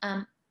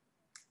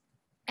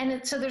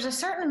 So there's a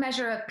certain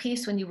measure of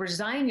peace when you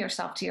resign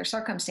yourself to your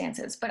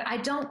circumstances, but I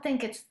don't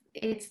think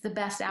it's the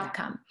best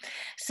outcome.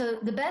 So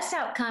the best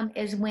outcome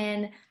is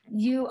when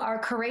you are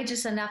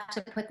courageous enough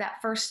to put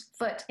that first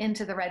foot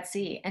into the Red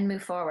Sea and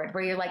move forward,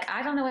 where you're like,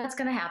 I don't know what's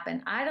going to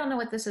happen. I don't know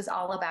what this is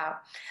all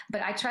about,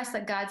 but I trust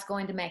that God's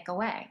going to make a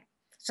way.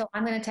 So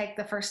I'm going to take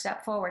the first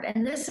step forward.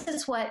 And this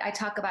is what I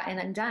talk about in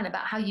Undone,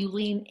 about how you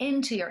lean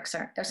into your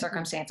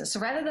circumstances. So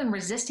rather than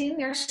resisting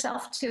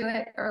yourself to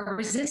it or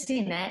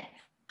resisting it,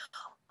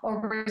 or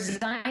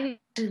resigning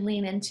to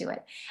lean into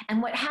it.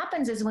 And what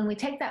happens is when we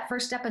take that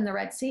first step in the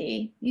Red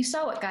Sea, you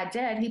saw what God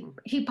did.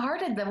 He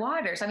parted the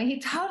waters. I mean, he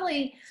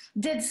totally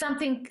did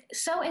something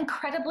so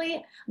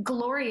incredibly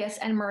glorious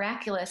and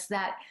miraculous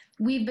that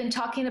we've been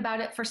talking about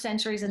it for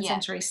centuries and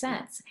centuries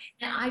since.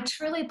 And I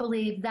truly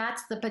believe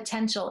that's the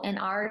potential in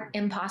our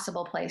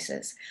impossible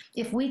places.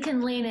 If we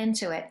can lean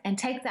into it and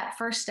take that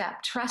first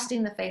step,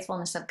 trusting the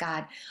faithfulness of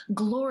God,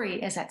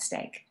 glory is at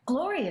stake.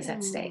 Glory is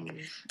at stake.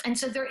 And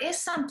so there is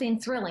something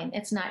thrilling.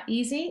 It's not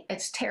easy.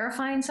 It's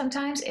terrifying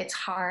sometimes. It's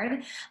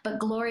hard, but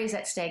glory is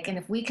at stake. And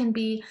if we can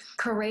be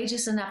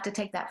courageous enough to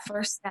take that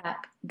first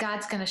step,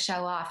 God's going to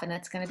show off and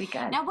it's going to be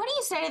good. Now, what do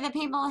you say to the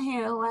people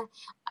who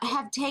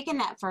have taken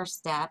that first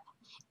step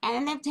and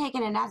then they've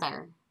taken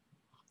another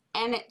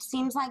and it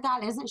seems like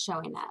God isn't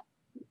showing up?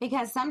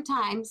 because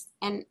sometimes,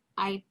 and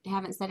I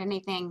haven't said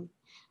anything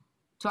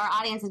to our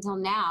audience until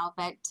now,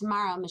 but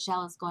tomorrow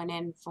Michelle is going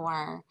in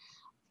for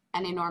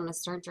an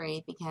enormous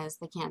surgery because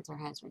the cancer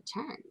has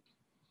returned.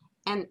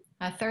 And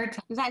A third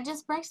time. that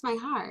just breaks my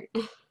heart.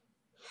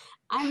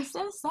 I'm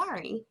so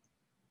sorry.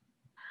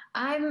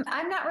 I'm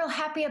not real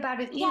happy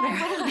about it either.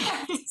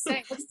 Yeah,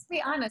 Let's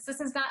be honest.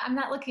 I'm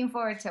not looking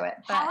forward to it.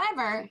 But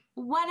however,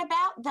 what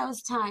about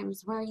those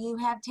times where you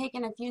have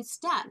taken a few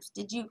steps?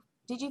 Did you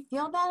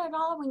feel that at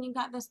all when you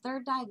got this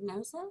third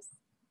diagnosis?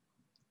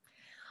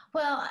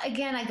 well,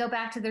 again, I go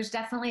back to there's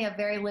definitely a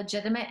very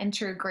legitimate and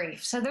true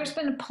grief. So there's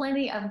been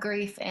plenty of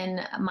grief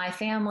in my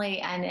family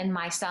and in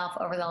myself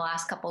over the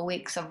last couple of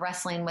weeks of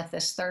wrestling with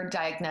this third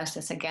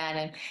diagnosis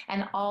again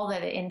and all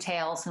that it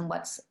entails and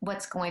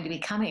what's going to be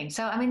coming.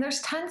 So, I mean,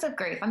 there's tons of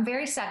grief. I'm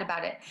very sad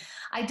about it.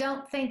 I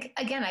don't think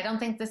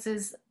this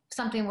is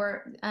something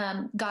where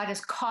God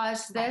has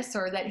caused this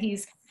or that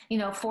he's,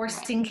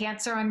 forcing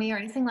cancer on me or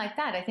anything like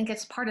that. I think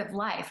it's part of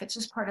life. It's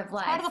just part of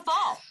life. Part of the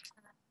fall.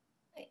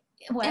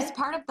 What? It's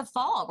part of the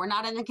fall. We're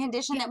not in the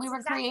condition that we were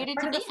Exactly. created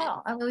Part to of be the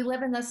fall. I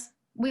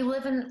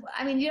mean,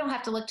 I mean, you don't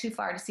have to look too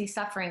far to see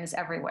suffering is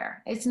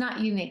everywhere. It's not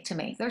unique to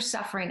me. There's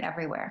suffering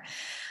everywhere.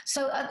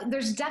 So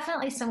there's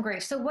definitely some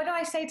grief. So what do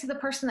I say to the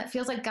person that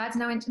feels like God's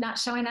not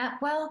showing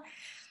up? Well,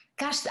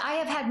 gosh, I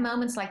have had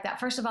moments like that.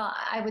 First of all,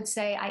 I would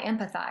say I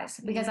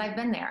empathize because I've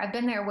been there. I've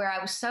been there where I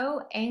was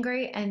so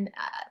angry and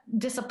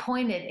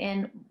disappointed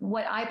in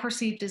what I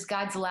perceived as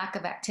God's lack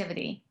of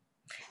activity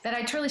that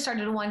I truly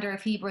started to wonder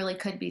if he really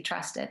could be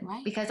trusted,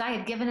 Right. because I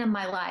had given him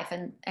my life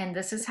and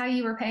this is how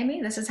you repay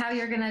me. This is how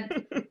you're going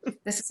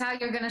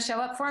to show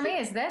up for me.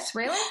 Is this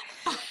really?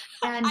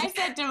 And I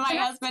said to my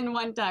husband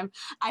one time,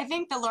 I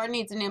think the Lord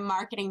needs a new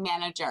marketing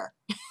manager.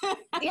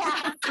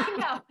 yeah, I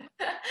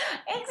know.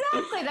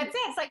 Exactly. That's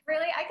it. It's like,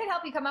 really, I could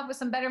help you come up with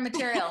some better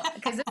material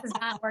because this is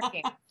not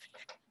working.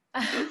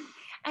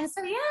 And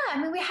so, yeah,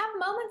 I mean, we have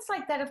moments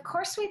like that. Of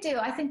course we do.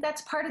 I think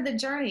that's part of the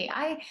journey.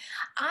 I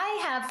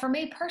have, for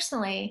me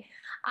personally,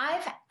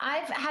 I've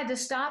had to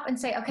stop and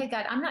say, okay,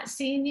 God, I'm not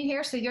seeing you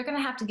here, so you're going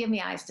to have to give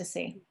me eyes to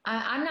see.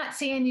 I'm not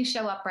seeing you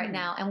show up right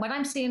now. And what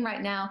I'm seeing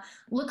right now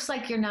looks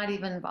like you're not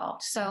even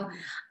involved. So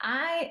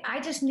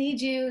I just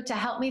need you to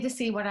help me to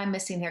see what I'm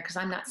missing here because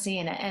I'm not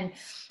seeing it.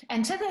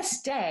 And to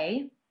this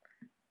day,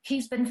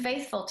 he's been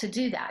faithful to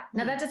do that.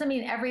 Now, that doesn't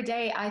mean every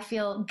day I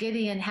feel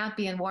giddy and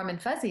happy and warm and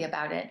fuzzy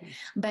about it,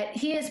 but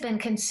he has been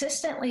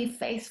consistently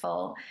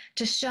faithful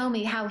to show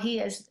me how he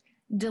is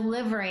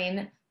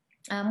delivering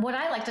what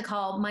I like to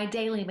call my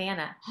daily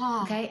manna.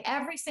 Okay.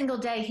 Every single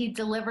day he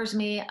delivers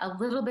me a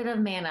little bit of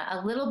manna,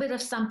 a little bit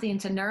of something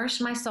to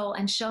nourish my soul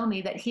and show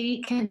me that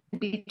he can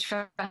be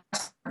trusted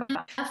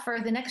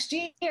for the next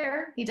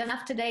year. He does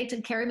enough today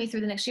to carry me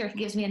through the next year. He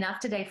gives me enough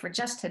today for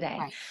just today.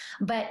 Right.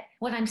 But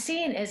what I'm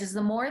seeing is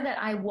the more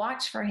that I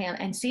watch for him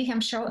and see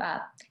him show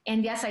up,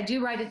 and yes, I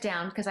do write it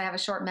down because I have a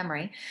short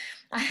memory.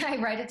 I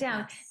write it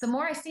down. Yes. The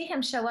more I see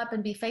him show up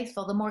and be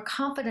faithful, the more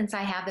confidence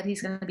I have that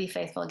he's going to be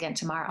faithful again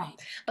tomorrow.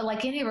 Right. But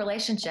like any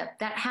relationship,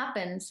 that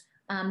happens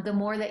the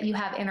more that you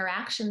have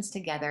interactions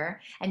together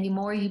and the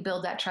more you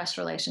build that trust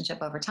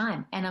relationship over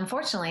time. And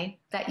unfortunately,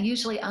 that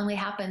usually only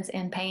happens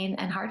in pain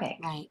and heartache.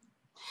 Right.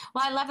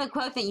 Well, I love the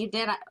quote that you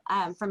did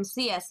from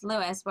C.S.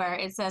 Lewis, where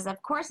it says,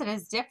 of course it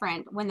is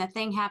different when the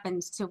thing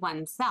happens to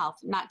oneself,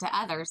 not to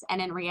others, and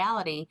in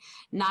reality,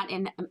 not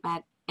in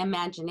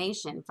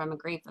imagination from a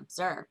grief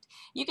observed.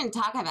 You can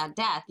talk about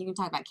death, you can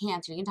talk about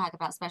cancer, you can talk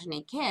about special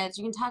need kids,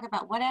 you can talk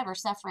about whatever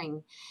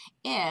suffering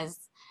is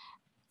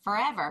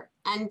forever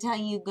until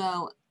you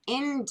go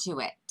into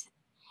it.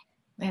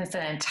 And it's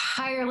an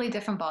entirely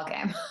different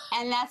ballgame.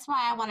 And that's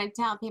why I want to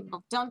tell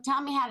people, don't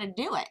tell me how to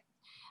do it.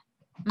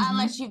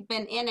 Unless you've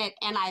been in it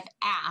and I've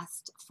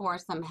asked for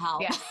some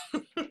help. Yeah.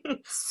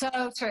 So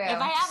true. If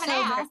I haven't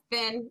asked,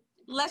 then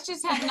let's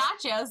just have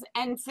nachos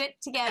and sit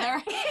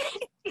together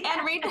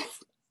and read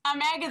a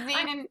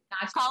magazine and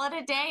call it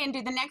a day and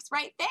do the next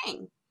right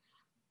thing.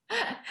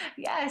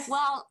 Yes.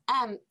 Well,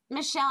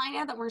 Michelle, I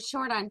know that we're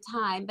short on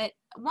time, but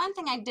one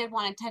thing I did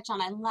want to touch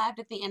on, I loved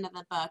at the end of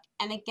the book.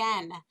 And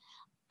again,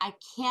 I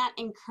can't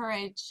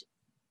encourage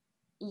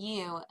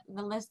you,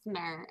 the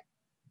listener,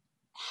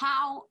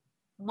 how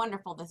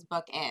wonderful this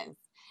book is.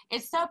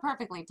 It's so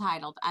perfectly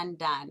titled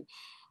Undone,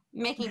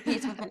 Making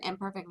Peace with an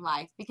Imperfect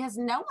Life, because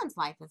no one's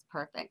life is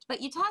perfect.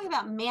 But you talk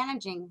about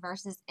managing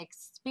versus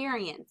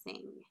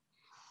experiencing.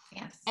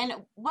 Yes. And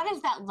what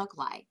does that look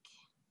like?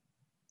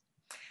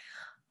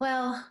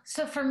 Well,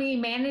 so for me,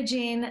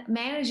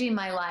 managing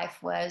my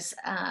life was,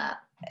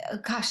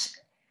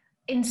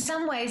 in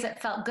some ways it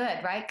felt good,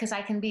 right? Because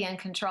I can be in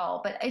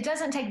control, but it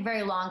doesn't take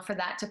very long for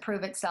that to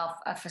prove itself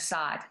a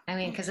facade. I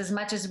mean, because as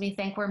much as we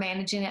think we're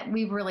managing it,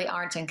 we really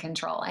aren't in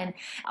control. And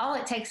all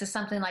it takes is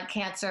something like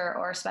cancer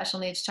or a special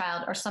needs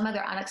child or some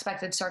other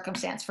unexpected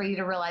circumstance for you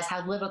to realize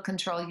how little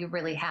control you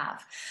really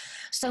have.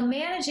 So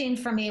managing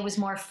for me was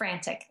more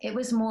frantic. It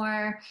was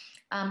more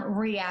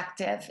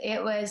reactive.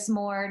 It was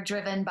more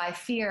driven by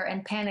fear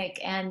and panic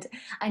and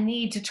a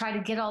need to try to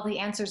get all the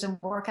answers and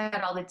work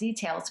out all the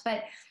details.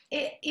 But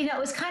it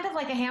was kind of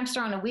like a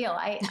hamster on a wheel.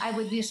 I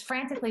would just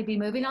frantically be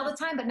moving all the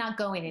time, but not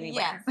going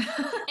anywhere. Yes.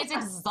 It's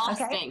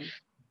exhausting. Okay?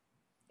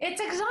 It's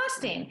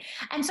exhausting.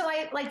 And so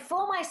I like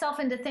fool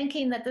myself into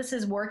thinking that this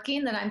is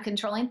working, that I'm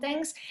controlling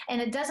things. And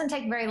it doesn't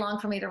take very long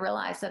for me to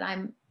realize that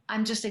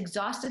I'm just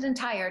exhausted and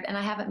tired and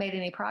I haven't made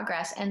any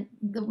progress and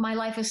my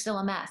life is still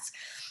a mess.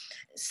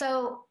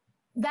 So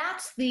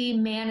that's the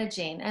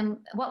managing. And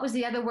what was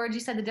the other word you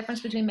said, the difference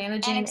between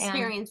managing and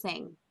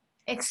experiencing?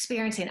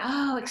 Experiencing.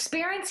 Oh,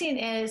 experiencing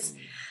is,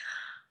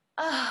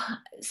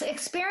 so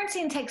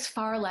experiencing takes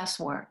far less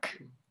work.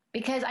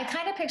 Because I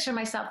kind of picture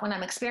myself when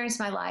I'm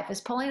experiencing my life as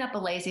pulling up a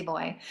lazy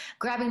boy,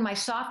 grabbing my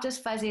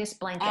softest, fuzziest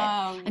blanket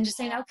and just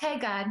saying, okay,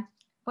 God,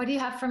 what do you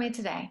have for me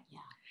today? Yeah.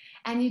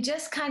 And you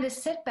just kind of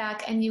sit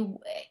back and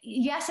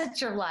yes,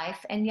 it's your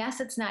life. And yes,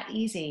 it's not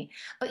easy,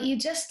 but you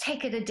just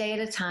take it a day at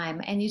a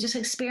time and you just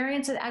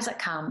experience it as it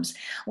comes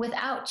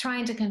without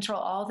trying to control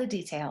all the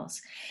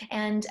details.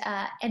 And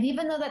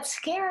even though that's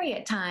scary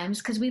at times,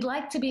 because we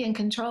like to be in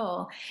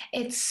control,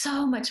 it's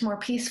so much more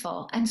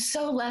peaceful and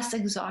so less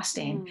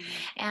exhausting.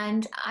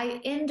 And I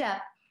end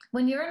up,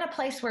 when you're in a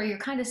place where you're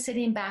kind of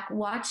sitting back,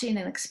 watching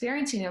and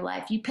experiencing your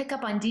life, you pick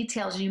up on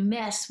details you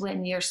miss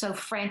when you're so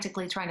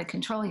frantically trying to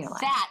control your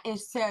life. That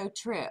is so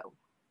true.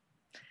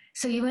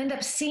 So you end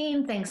up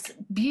seeing things,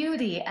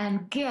 beauty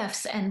and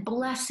gifts and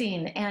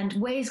blessing and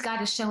ways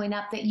God is showing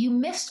up that you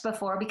missed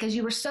before because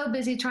you were so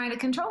busy trying to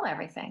control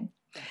everything.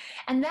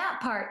 And that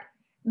part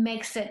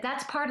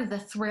that's part of the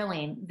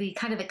thrilling, the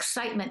kind of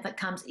excitement that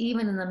comes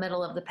even in the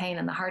middle of the pain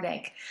and the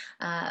heartache,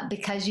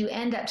 because you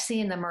end up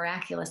seeing the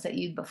miraculous that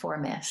you'd before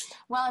missed.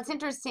 Well, it's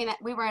interesting that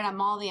we were at a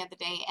mall the other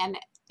day, and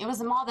it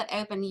was a mall that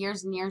opened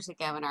years and years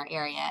ago in our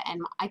area,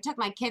 and I took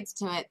my kids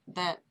to it,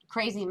 the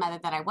crazy mother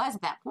that I was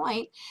at that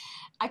point.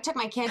 I took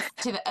my kids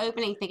to the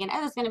opening thinking,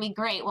 oh, it's going to be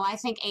great. Well, I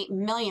think 8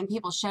 million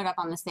people showed up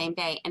on the same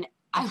day, and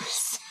I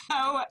was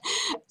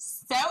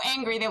so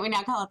angry that we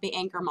now call it the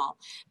Anchor Mall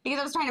because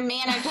I was trying to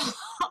manage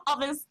all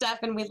this stuff,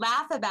 and we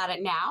laugh about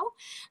it now.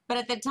 But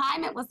at the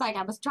time, it was like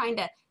I was trying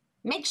to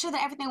make sure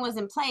that everything was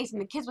in place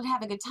and the kids would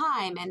have a good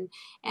time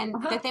and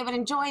that they would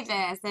enjoy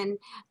this. And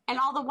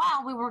all the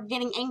while, we were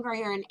getting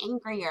angrier and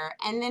angrier.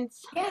 And then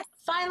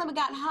finally, we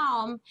got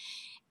home,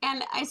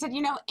 and I said,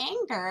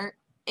 anger,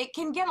 it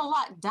can get a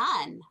lot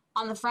done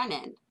on the front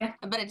end,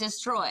 but it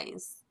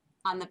destroys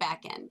on the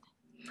back end.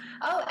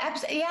 Oh,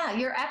 yeah,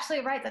 you're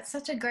absolutely right. That's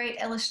such a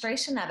great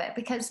illustration of it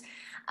because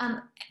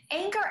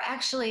anger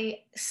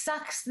actually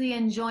sucks the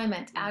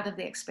enjoyment out of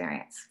the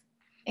experience.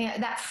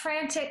 That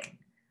frantic,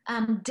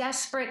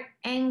 desperate,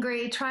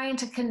 angry, trying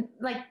to,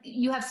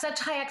 you have such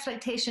high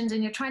expectations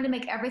and you're trying to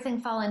make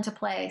everything fall into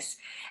place.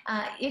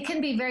 It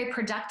can be very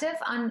productive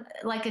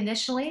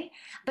initially,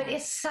 but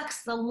it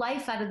sucks the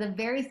life out of the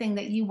very thing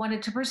that you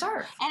wanted to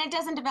preserve. And it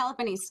doesn't develop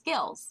any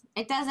skills.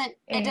 It doesn't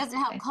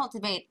help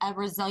cultivate a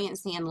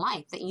resiliency in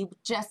life that you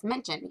just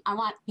mentioned. I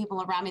want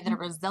people around me that are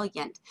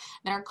resilient,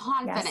 that are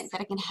confident,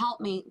 that it can help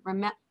me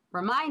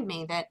remind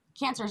me that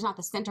cancer is not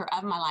the center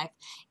of my life.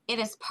 It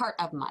is part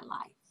of my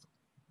life.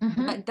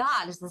 Mm-hmm. But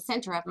God is the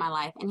center of my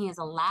life, and He has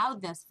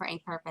allowed this for a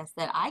purpose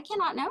that I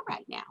cannot know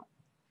right now.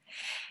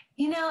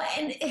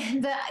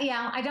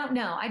 I don't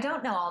know. I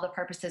don't know all the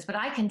purposes, but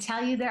I can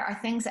tell you there are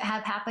things that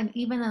have happened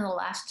even in the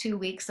last 2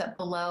 weeks that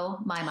blow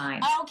my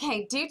mind.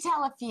 Okay, do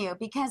tell a few,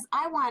 because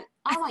I want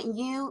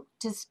you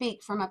to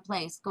speak from a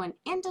place going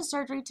into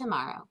surgery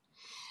tomorrow.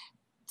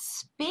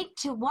 Speak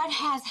to what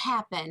has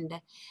happened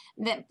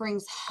that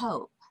brings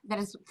hope, that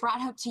has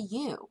brought hope to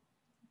you.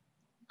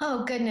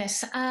 Oh,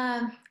 goodness.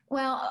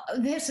 Well,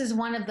 this is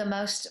one of the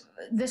most,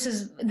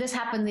 this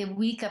happened the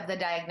week of the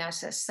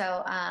diagnosis.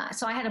 So I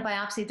had a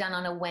biopsy done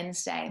on a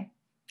Wednesday.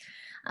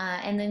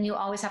 And then you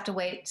always have to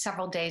wait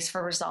several days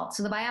for results.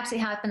 So the biopsy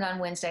happened on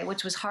Wednesday,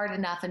 which was hard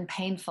enough and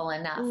painful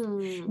enough.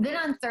 Then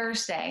on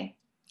Thursday,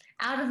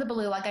 out of the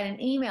blue, I got an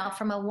email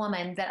from a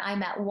woman that I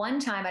met one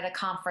time at a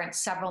conference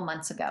several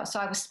months ago. So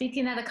I was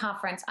speaking at a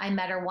conference. I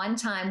met her one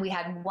time. We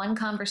had one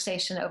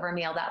conversation over a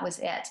meal. That was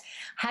it.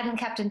 Hadn't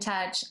kept in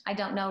touch. I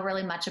don't know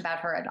really much about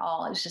her at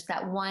all. It was just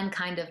that one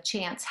kind of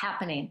chance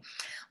happening.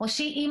 Well,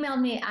 she emailed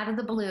me out of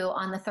the blue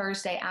on the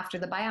Thursday after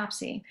the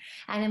biopsy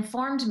and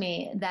informed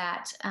me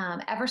that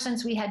ever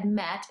since we had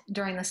met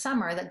during the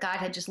summer, that God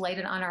had just laid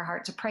it on her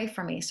heart to pray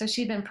for me. So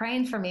she'd been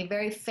praying for me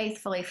very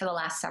faithfully for the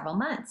last several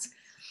months.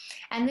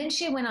 And then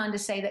she went on to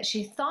say that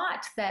she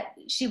thought that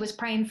she was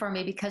praying for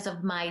me because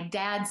of my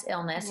dad's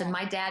illness. And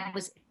my dad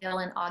was ill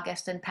in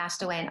August and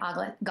passed away in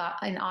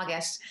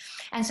August.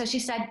 And so she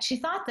said she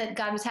thought that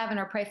God was having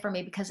her pray for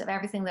me because of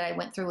everything that I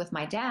went through with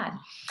my dad.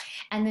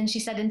 And then she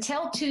said,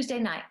 until Tuesday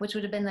night, which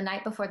would have been the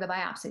night before the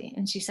biopsy.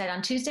 And she said,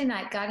 on Tuesday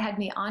night, God had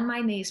me on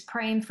my knees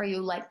praying for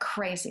you like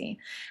crazy.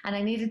 And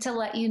I needed to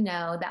let you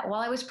know that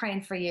while I was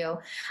praying for you,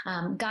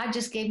 God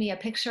just gave me a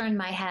picture in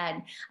my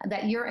head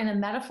that you're in a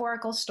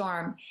metaphorical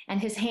storm and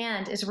and his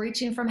hand is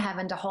reaching from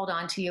heaven to hold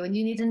on to you. And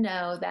you need to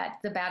know that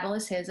the battle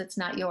is his, it's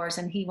not yours,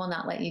 and he will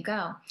not let you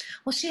go.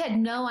 Well, she had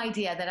no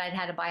idea that I'd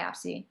had a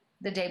biopsy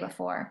the day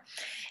before.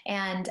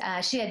 And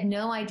she had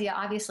no idea,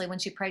 obviously, when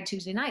she prayed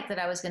Tuesday night that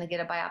I was going to get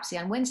a biopsy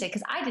on Wednesday,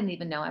 because I didn't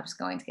even know I was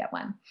going to get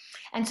one.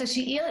 And so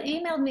she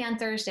emailed me on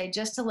Thursday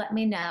just to let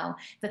me know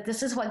that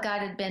this is what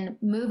God had been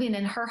moving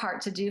in her heart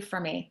to do for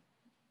me,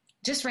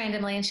 just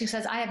randomly. And she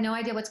says, I have no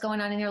idea what's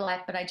going on in your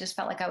life, but I just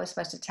felt like I was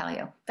supposed to tell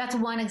you. That's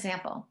one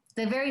example.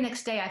 The very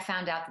next day, I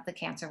found out that the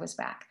cancer was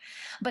back.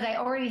 But I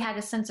already had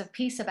a sense of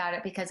peace about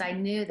it because I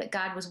knew that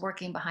God was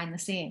working behind the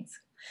scenes.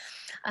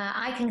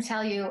 I can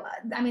tell you,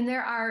 I mean,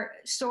 there are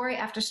story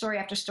after story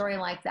after story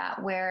like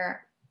that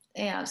where,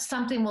 you know,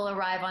 something will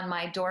arrive on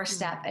my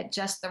doorstep at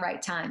just the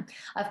right time,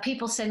 of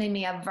people sending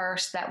me a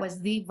verse that was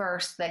the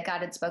verse that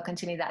God had spoken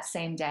to me that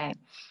same day.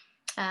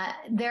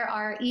 There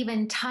are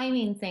even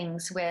timing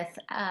things with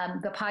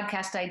the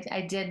podcast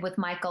I did with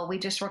Michael. We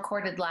just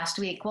recorded last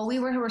week. Well, we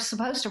were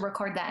supposed to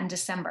record that in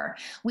December.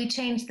 We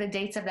changed the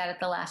dates of that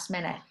at the last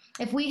minute.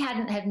 If we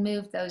hadn't had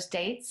moved those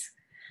dates,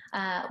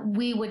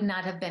 we would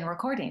not have been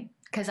recording,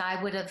 because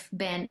I would have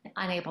been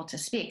unable to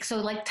speak. So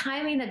like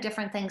timing of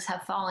different things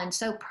have fallen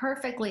so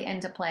perfectly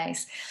into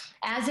place,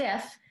 as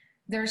if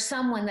there's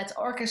someone that's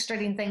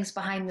orchestrating things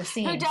behind the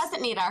scenes. Who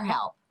doesn't need our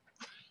help.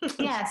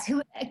 Yes,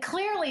 who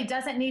clearly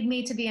doesn't need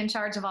me to be in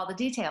charge of all the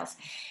details.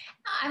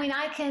 I mean,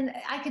 I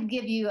could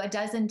give you a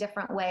dozen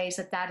different ways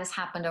that has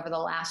happened over the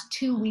last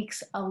 2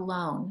 weeks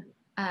alone.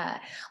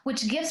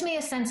 Which gives me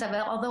a sense of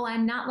it, although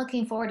I'm not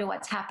looking forward to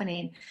what's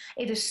happening,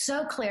 it is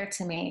so clear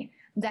to me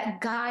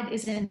that God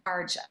is in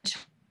charge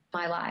of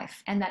my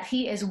life, and that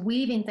he is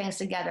weaving things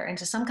together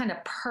into some kind of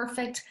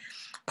perfect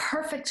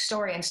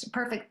story and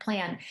perfect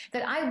plan,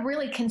 that I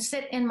really can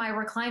sit in my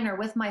recliner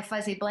with my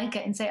fuzzy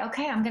blanket and say,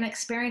 okay, I'm going to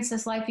experience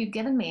this life you've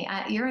given me.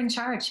 You're in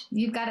charge.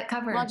 You've got it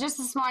covered. Well, just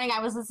this morning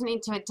I was listening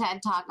to a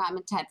TED Talk. I'm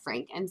a TED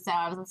freak. And so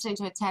I was listening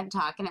to a TED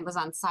Talk, and it was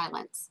on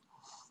silence.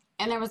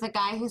 And there was a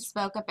guy who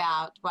spoke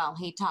about, well,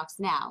 he talks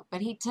now,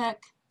 but he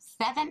took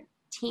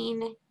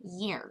 17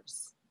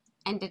 years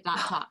and did not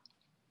talk.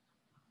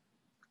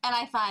 And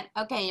I thought,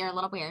 okay, you're a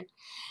little weird.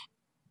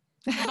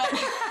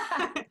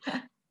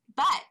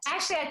 But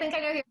actually, I think I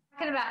know who you're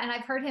talking about, and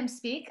I've heard him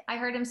speak. I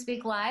heard him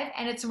speak live,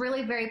 and it's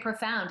really very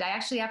profound.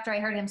 After I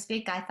heard him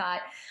speak, I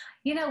thought,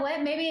 you know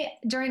what, maybe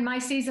during my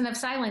season of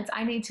silence,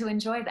 I need to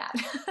enjoy that.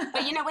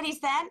 But you know what he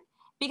said?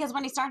 Because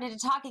when he started to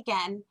talk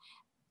again,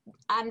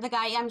 the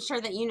guy, I'm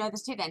sure that you know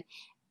this too then,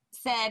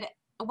 said,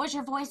 was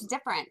your voice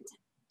different?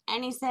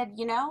 And he said,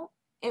 you know,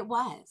 it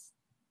was.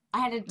 I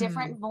had a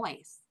different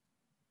voice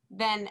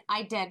than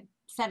I did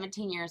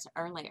 17 years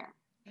earlier.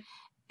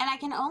 And I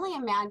can only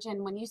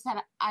imagine when you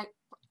said,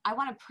 I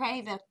want to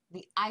pray that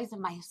the eyes of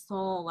my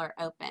soul are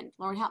opened.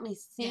 Lord, help me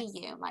see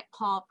you, like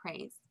Paul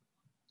prays.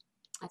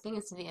 I think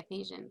it's to the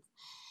Ephesians.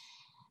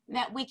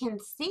 That we can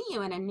see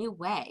you in a new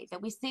way,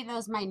 that we see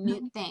those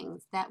minute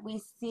things, that we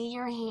see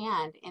your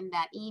hand in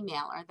that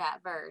email or that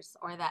verse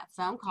or that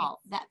phone call.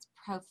 That's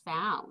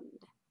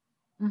profound.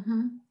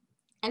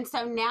 And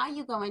so now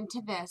you go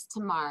into this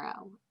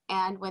tomorrow.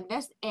 And when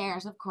this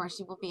airs, of course,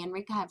 you will be in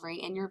recovery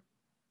in your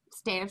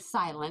state of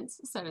silence,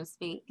 so to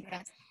speak.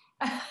 Yes.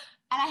 And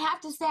I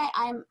have to say,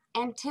 I'm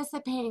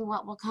anticipating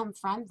what will come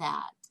from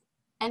that.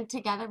 And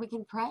together we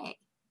can pray.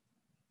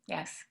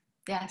 Yes.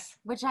 Yes.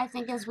 Which I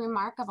think is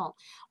remarkable.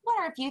 What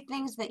are a few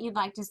things that you'd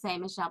like to say,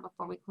 Michelle,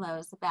 before we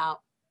close,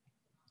 about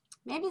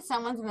maybe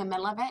someone's in the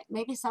middle of it,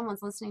 maybe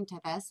someone's listening to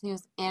this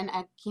who's in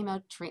a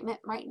chemo treatment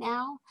right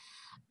now,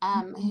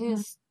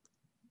 who's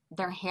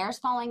their hair's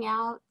falling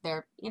out,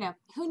 they're, you know,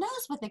 who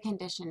knows what the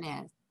condition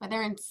is, but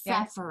they're in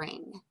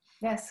suffering.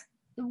 Yes.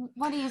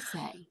 What do you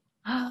say?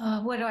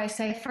 What do I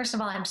say? First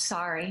of all, I'm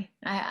sorry.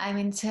 I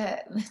mean, to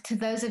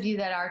those of you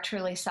that are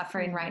truly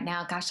suffering right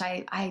now, gosh,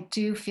 I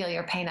do feel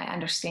your pain. I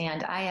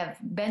understand. I have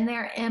been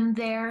there, am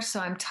there, so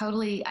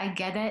I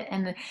get it.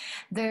 And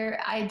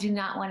I do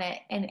not want to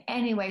in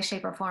any way,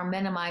 shape, or form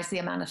minimize the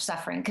amount of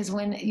suffering, because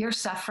when you're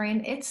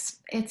suffering,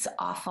 it's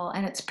awful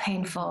and it's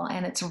painful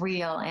and it's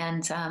real,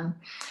 and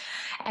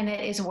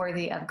it is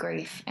worthy of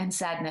grief and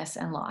sadness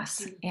and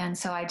loss. And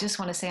so I just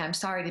want to say I'm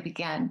sorry to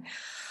begin.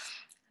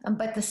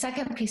 But the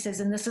second piece is,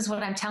 and this is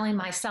what I'm telling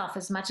myself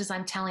as much as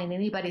I'm telling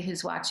anybody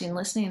who's watching,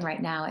 listening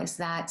right now, is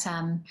that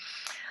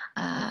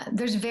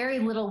there's very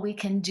little we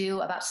can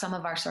do about some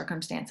of our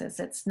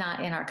circumstances. It's not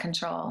in our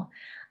control.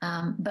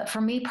 But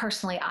for me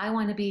personally, I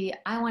want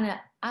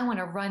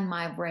to run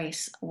my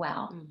race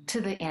well to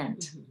the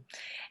end.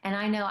 And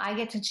I know I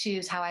get to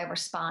choose how I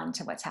respond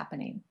to what's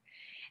happening.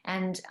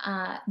 And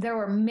there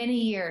were many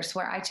years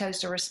where I chose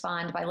to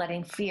respond by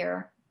letting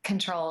fear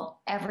control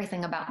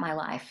everything about my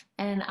life.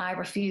 And I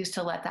refuse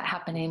to let that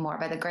happen anymore.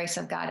 By the grace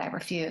of God, I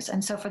refuse.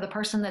 And so for the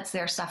person that's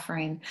there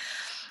suffering,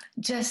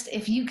 just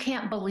if you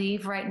can't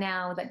believe right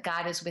now that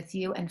God is with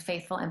you and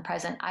faithful and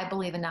present, I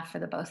believe enough for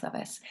the both of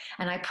us.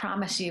 And I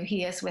promise you,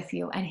 he is with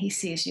you and he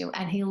sees you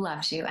and he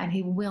loves you and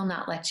he will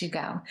not let you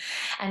go.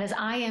 And as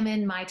I am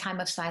in my time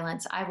of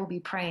silence, I will be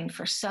praying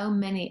for so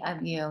many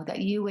of you that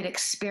you would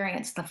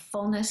experience the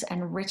fullness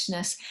and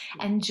richness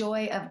and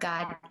joy of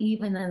God,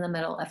 even in the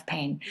middle of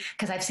pain,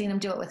 because I've seen him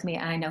do it with me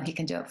and I know he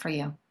can do it for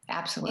you.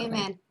 Absolutely.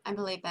 Amen. I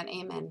believe that.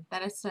 Amen.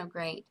 That is so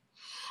great.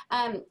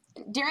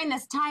 During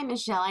this time,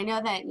 Michelle, I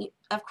know that,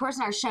 of course,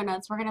 in our show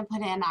notes, we're going to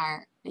put in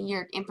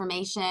your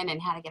information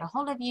and how to get a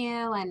hold of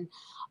you and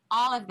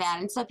all of that.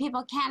 And so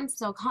people can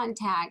still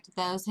contact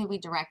those who we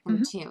direct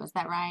them to. Is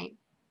that right?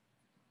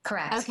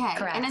 Correct. Okay.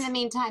 Correct. And in the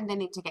meantime, they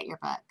need to get your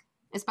book.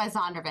 It's by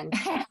Zondervan.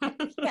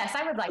 Yes,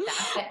 I would like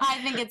that. I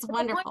think it's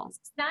wonderful.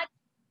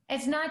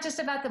 It's not just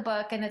about the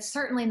book, and it's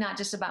certainly not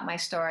just about my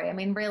story. I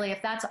mean, really,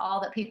 if that's all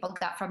that people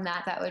got from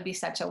that, that would be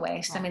such a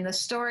waste. I mean, the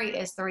story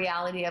is the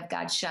reality of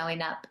God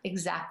showing up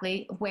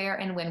exactly where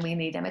and when we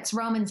need him. It's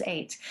Romans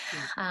 8.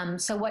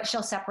 So what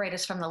shall separate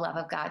us from the love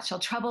of God? Shall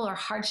trouble or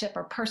hardship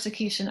or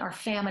persecution or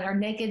famine or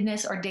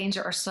nakedness or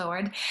danger or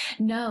sword?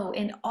 No,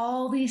 in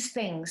all these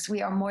things,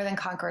 we are more than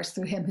conquerors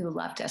through him who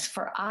loved us.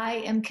 For I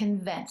am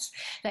convinced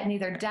that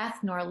neither death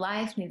nor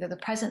life, neither the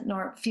present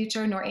nor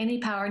future, nor any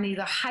power,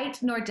 neither height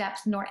nor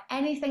depth, nor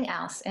anything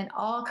else in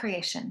all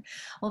creation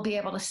will be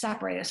able to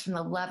separate us from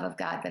the love of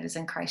God that is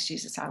in Christ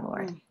Jesus our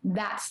Lord.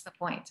 That's the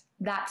point.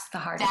 That's the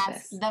heart of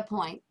this. That's the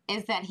point,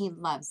 is that he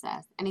loves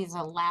us, and he's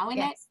allowing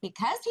it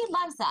because he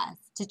loves us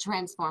to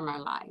transform our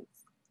lives.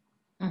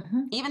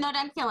 Even though it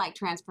doesn't feel like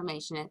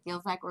transformation, it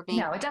feels like we're being...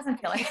 No, it doesn't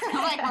feel like...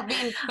 like we're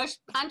being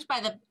punched by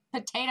the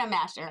potato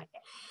masher.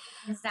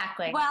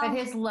 Exactly. Well, but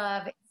his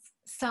love is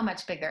so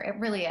much bigger. It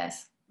really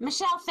is.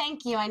 Michelle,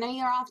 thank you. I know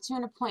you're off to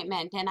an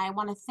appointment, and I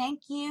want to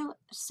thank you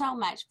so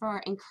much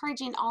for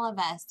encouraging all of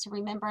us to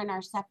remember in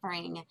our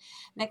suffering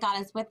that God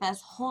is with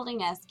us,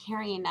 holding us,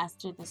 carrying us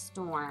through the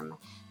storm.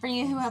 For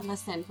you who have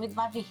listened, we'd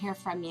love to hear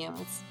from you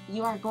if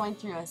you are going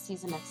through a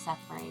season of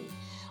suffering.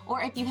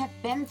 Or if you have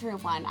been through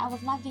one, I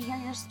would love to hear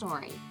your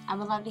story. I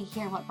would love to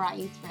hear what brought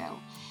you through.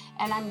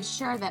 And I'm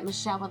sure that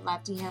Michelle would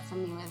love to hear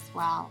from you as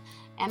well.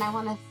 And I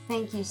want to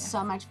thank you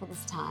so much for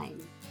this time.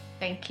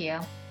 Thank you.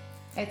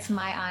 It's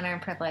my honor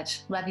and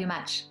privilege. Love you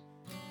much.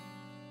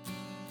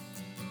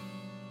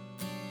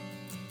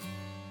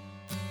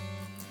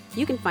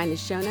 You can find the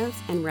show notes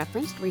and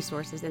referenced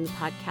resources in the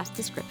podcast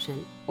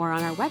description or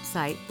on our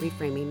website,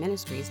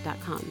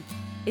 reframingministries.com.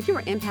 If you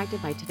were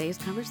impacted by today's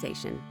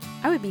conversation,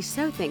 I would be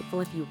so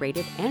thankful if you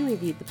rated and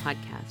reviewed the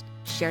podcast,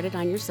 shared it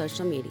on your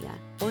social media,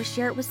 or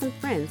share it with some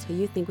friends who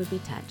you think would be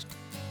touched.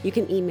 You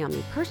can email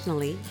me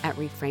personally at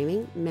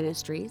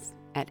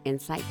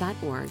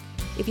reframingministries@insight.org.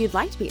 If you'd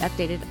like to be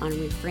updated on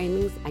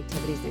Reframing's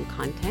activities and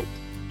content,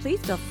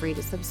 please feel free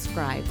to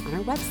subscribe on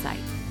our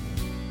website.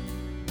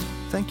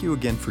 Thank you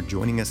again for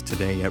joining us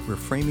today at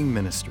Reframing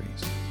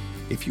Ministries.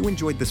 If you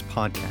enjoyed this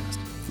podcast,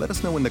 let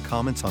us know in the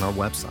comments on our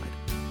website.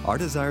 Our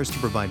desire is to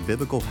provide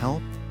biblical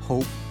help,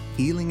 hope,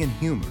 healing, and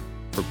humor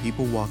for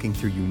people walking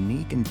through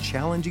unique and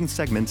challenging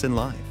segments in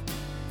life.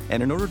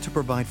 And in order to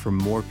provide for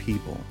more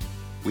people,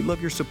 we love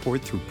your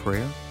support through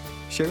prayer,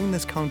 sharing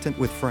this content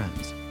with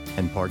friends,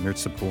 and partnered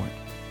support.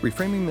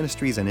 Reframing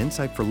Ministries and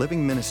Insight for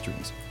Living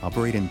Ministries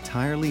operate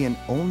entirely and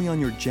only on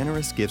your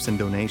generous gifts and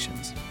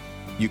donations.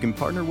 You can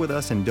partner with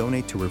us and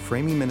donate to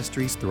Reframing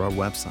Ministries through our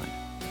website.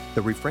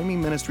 The Reframing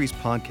Ministries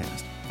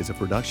podcast is a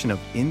production of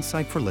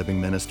Insight for Living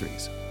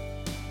Ministries.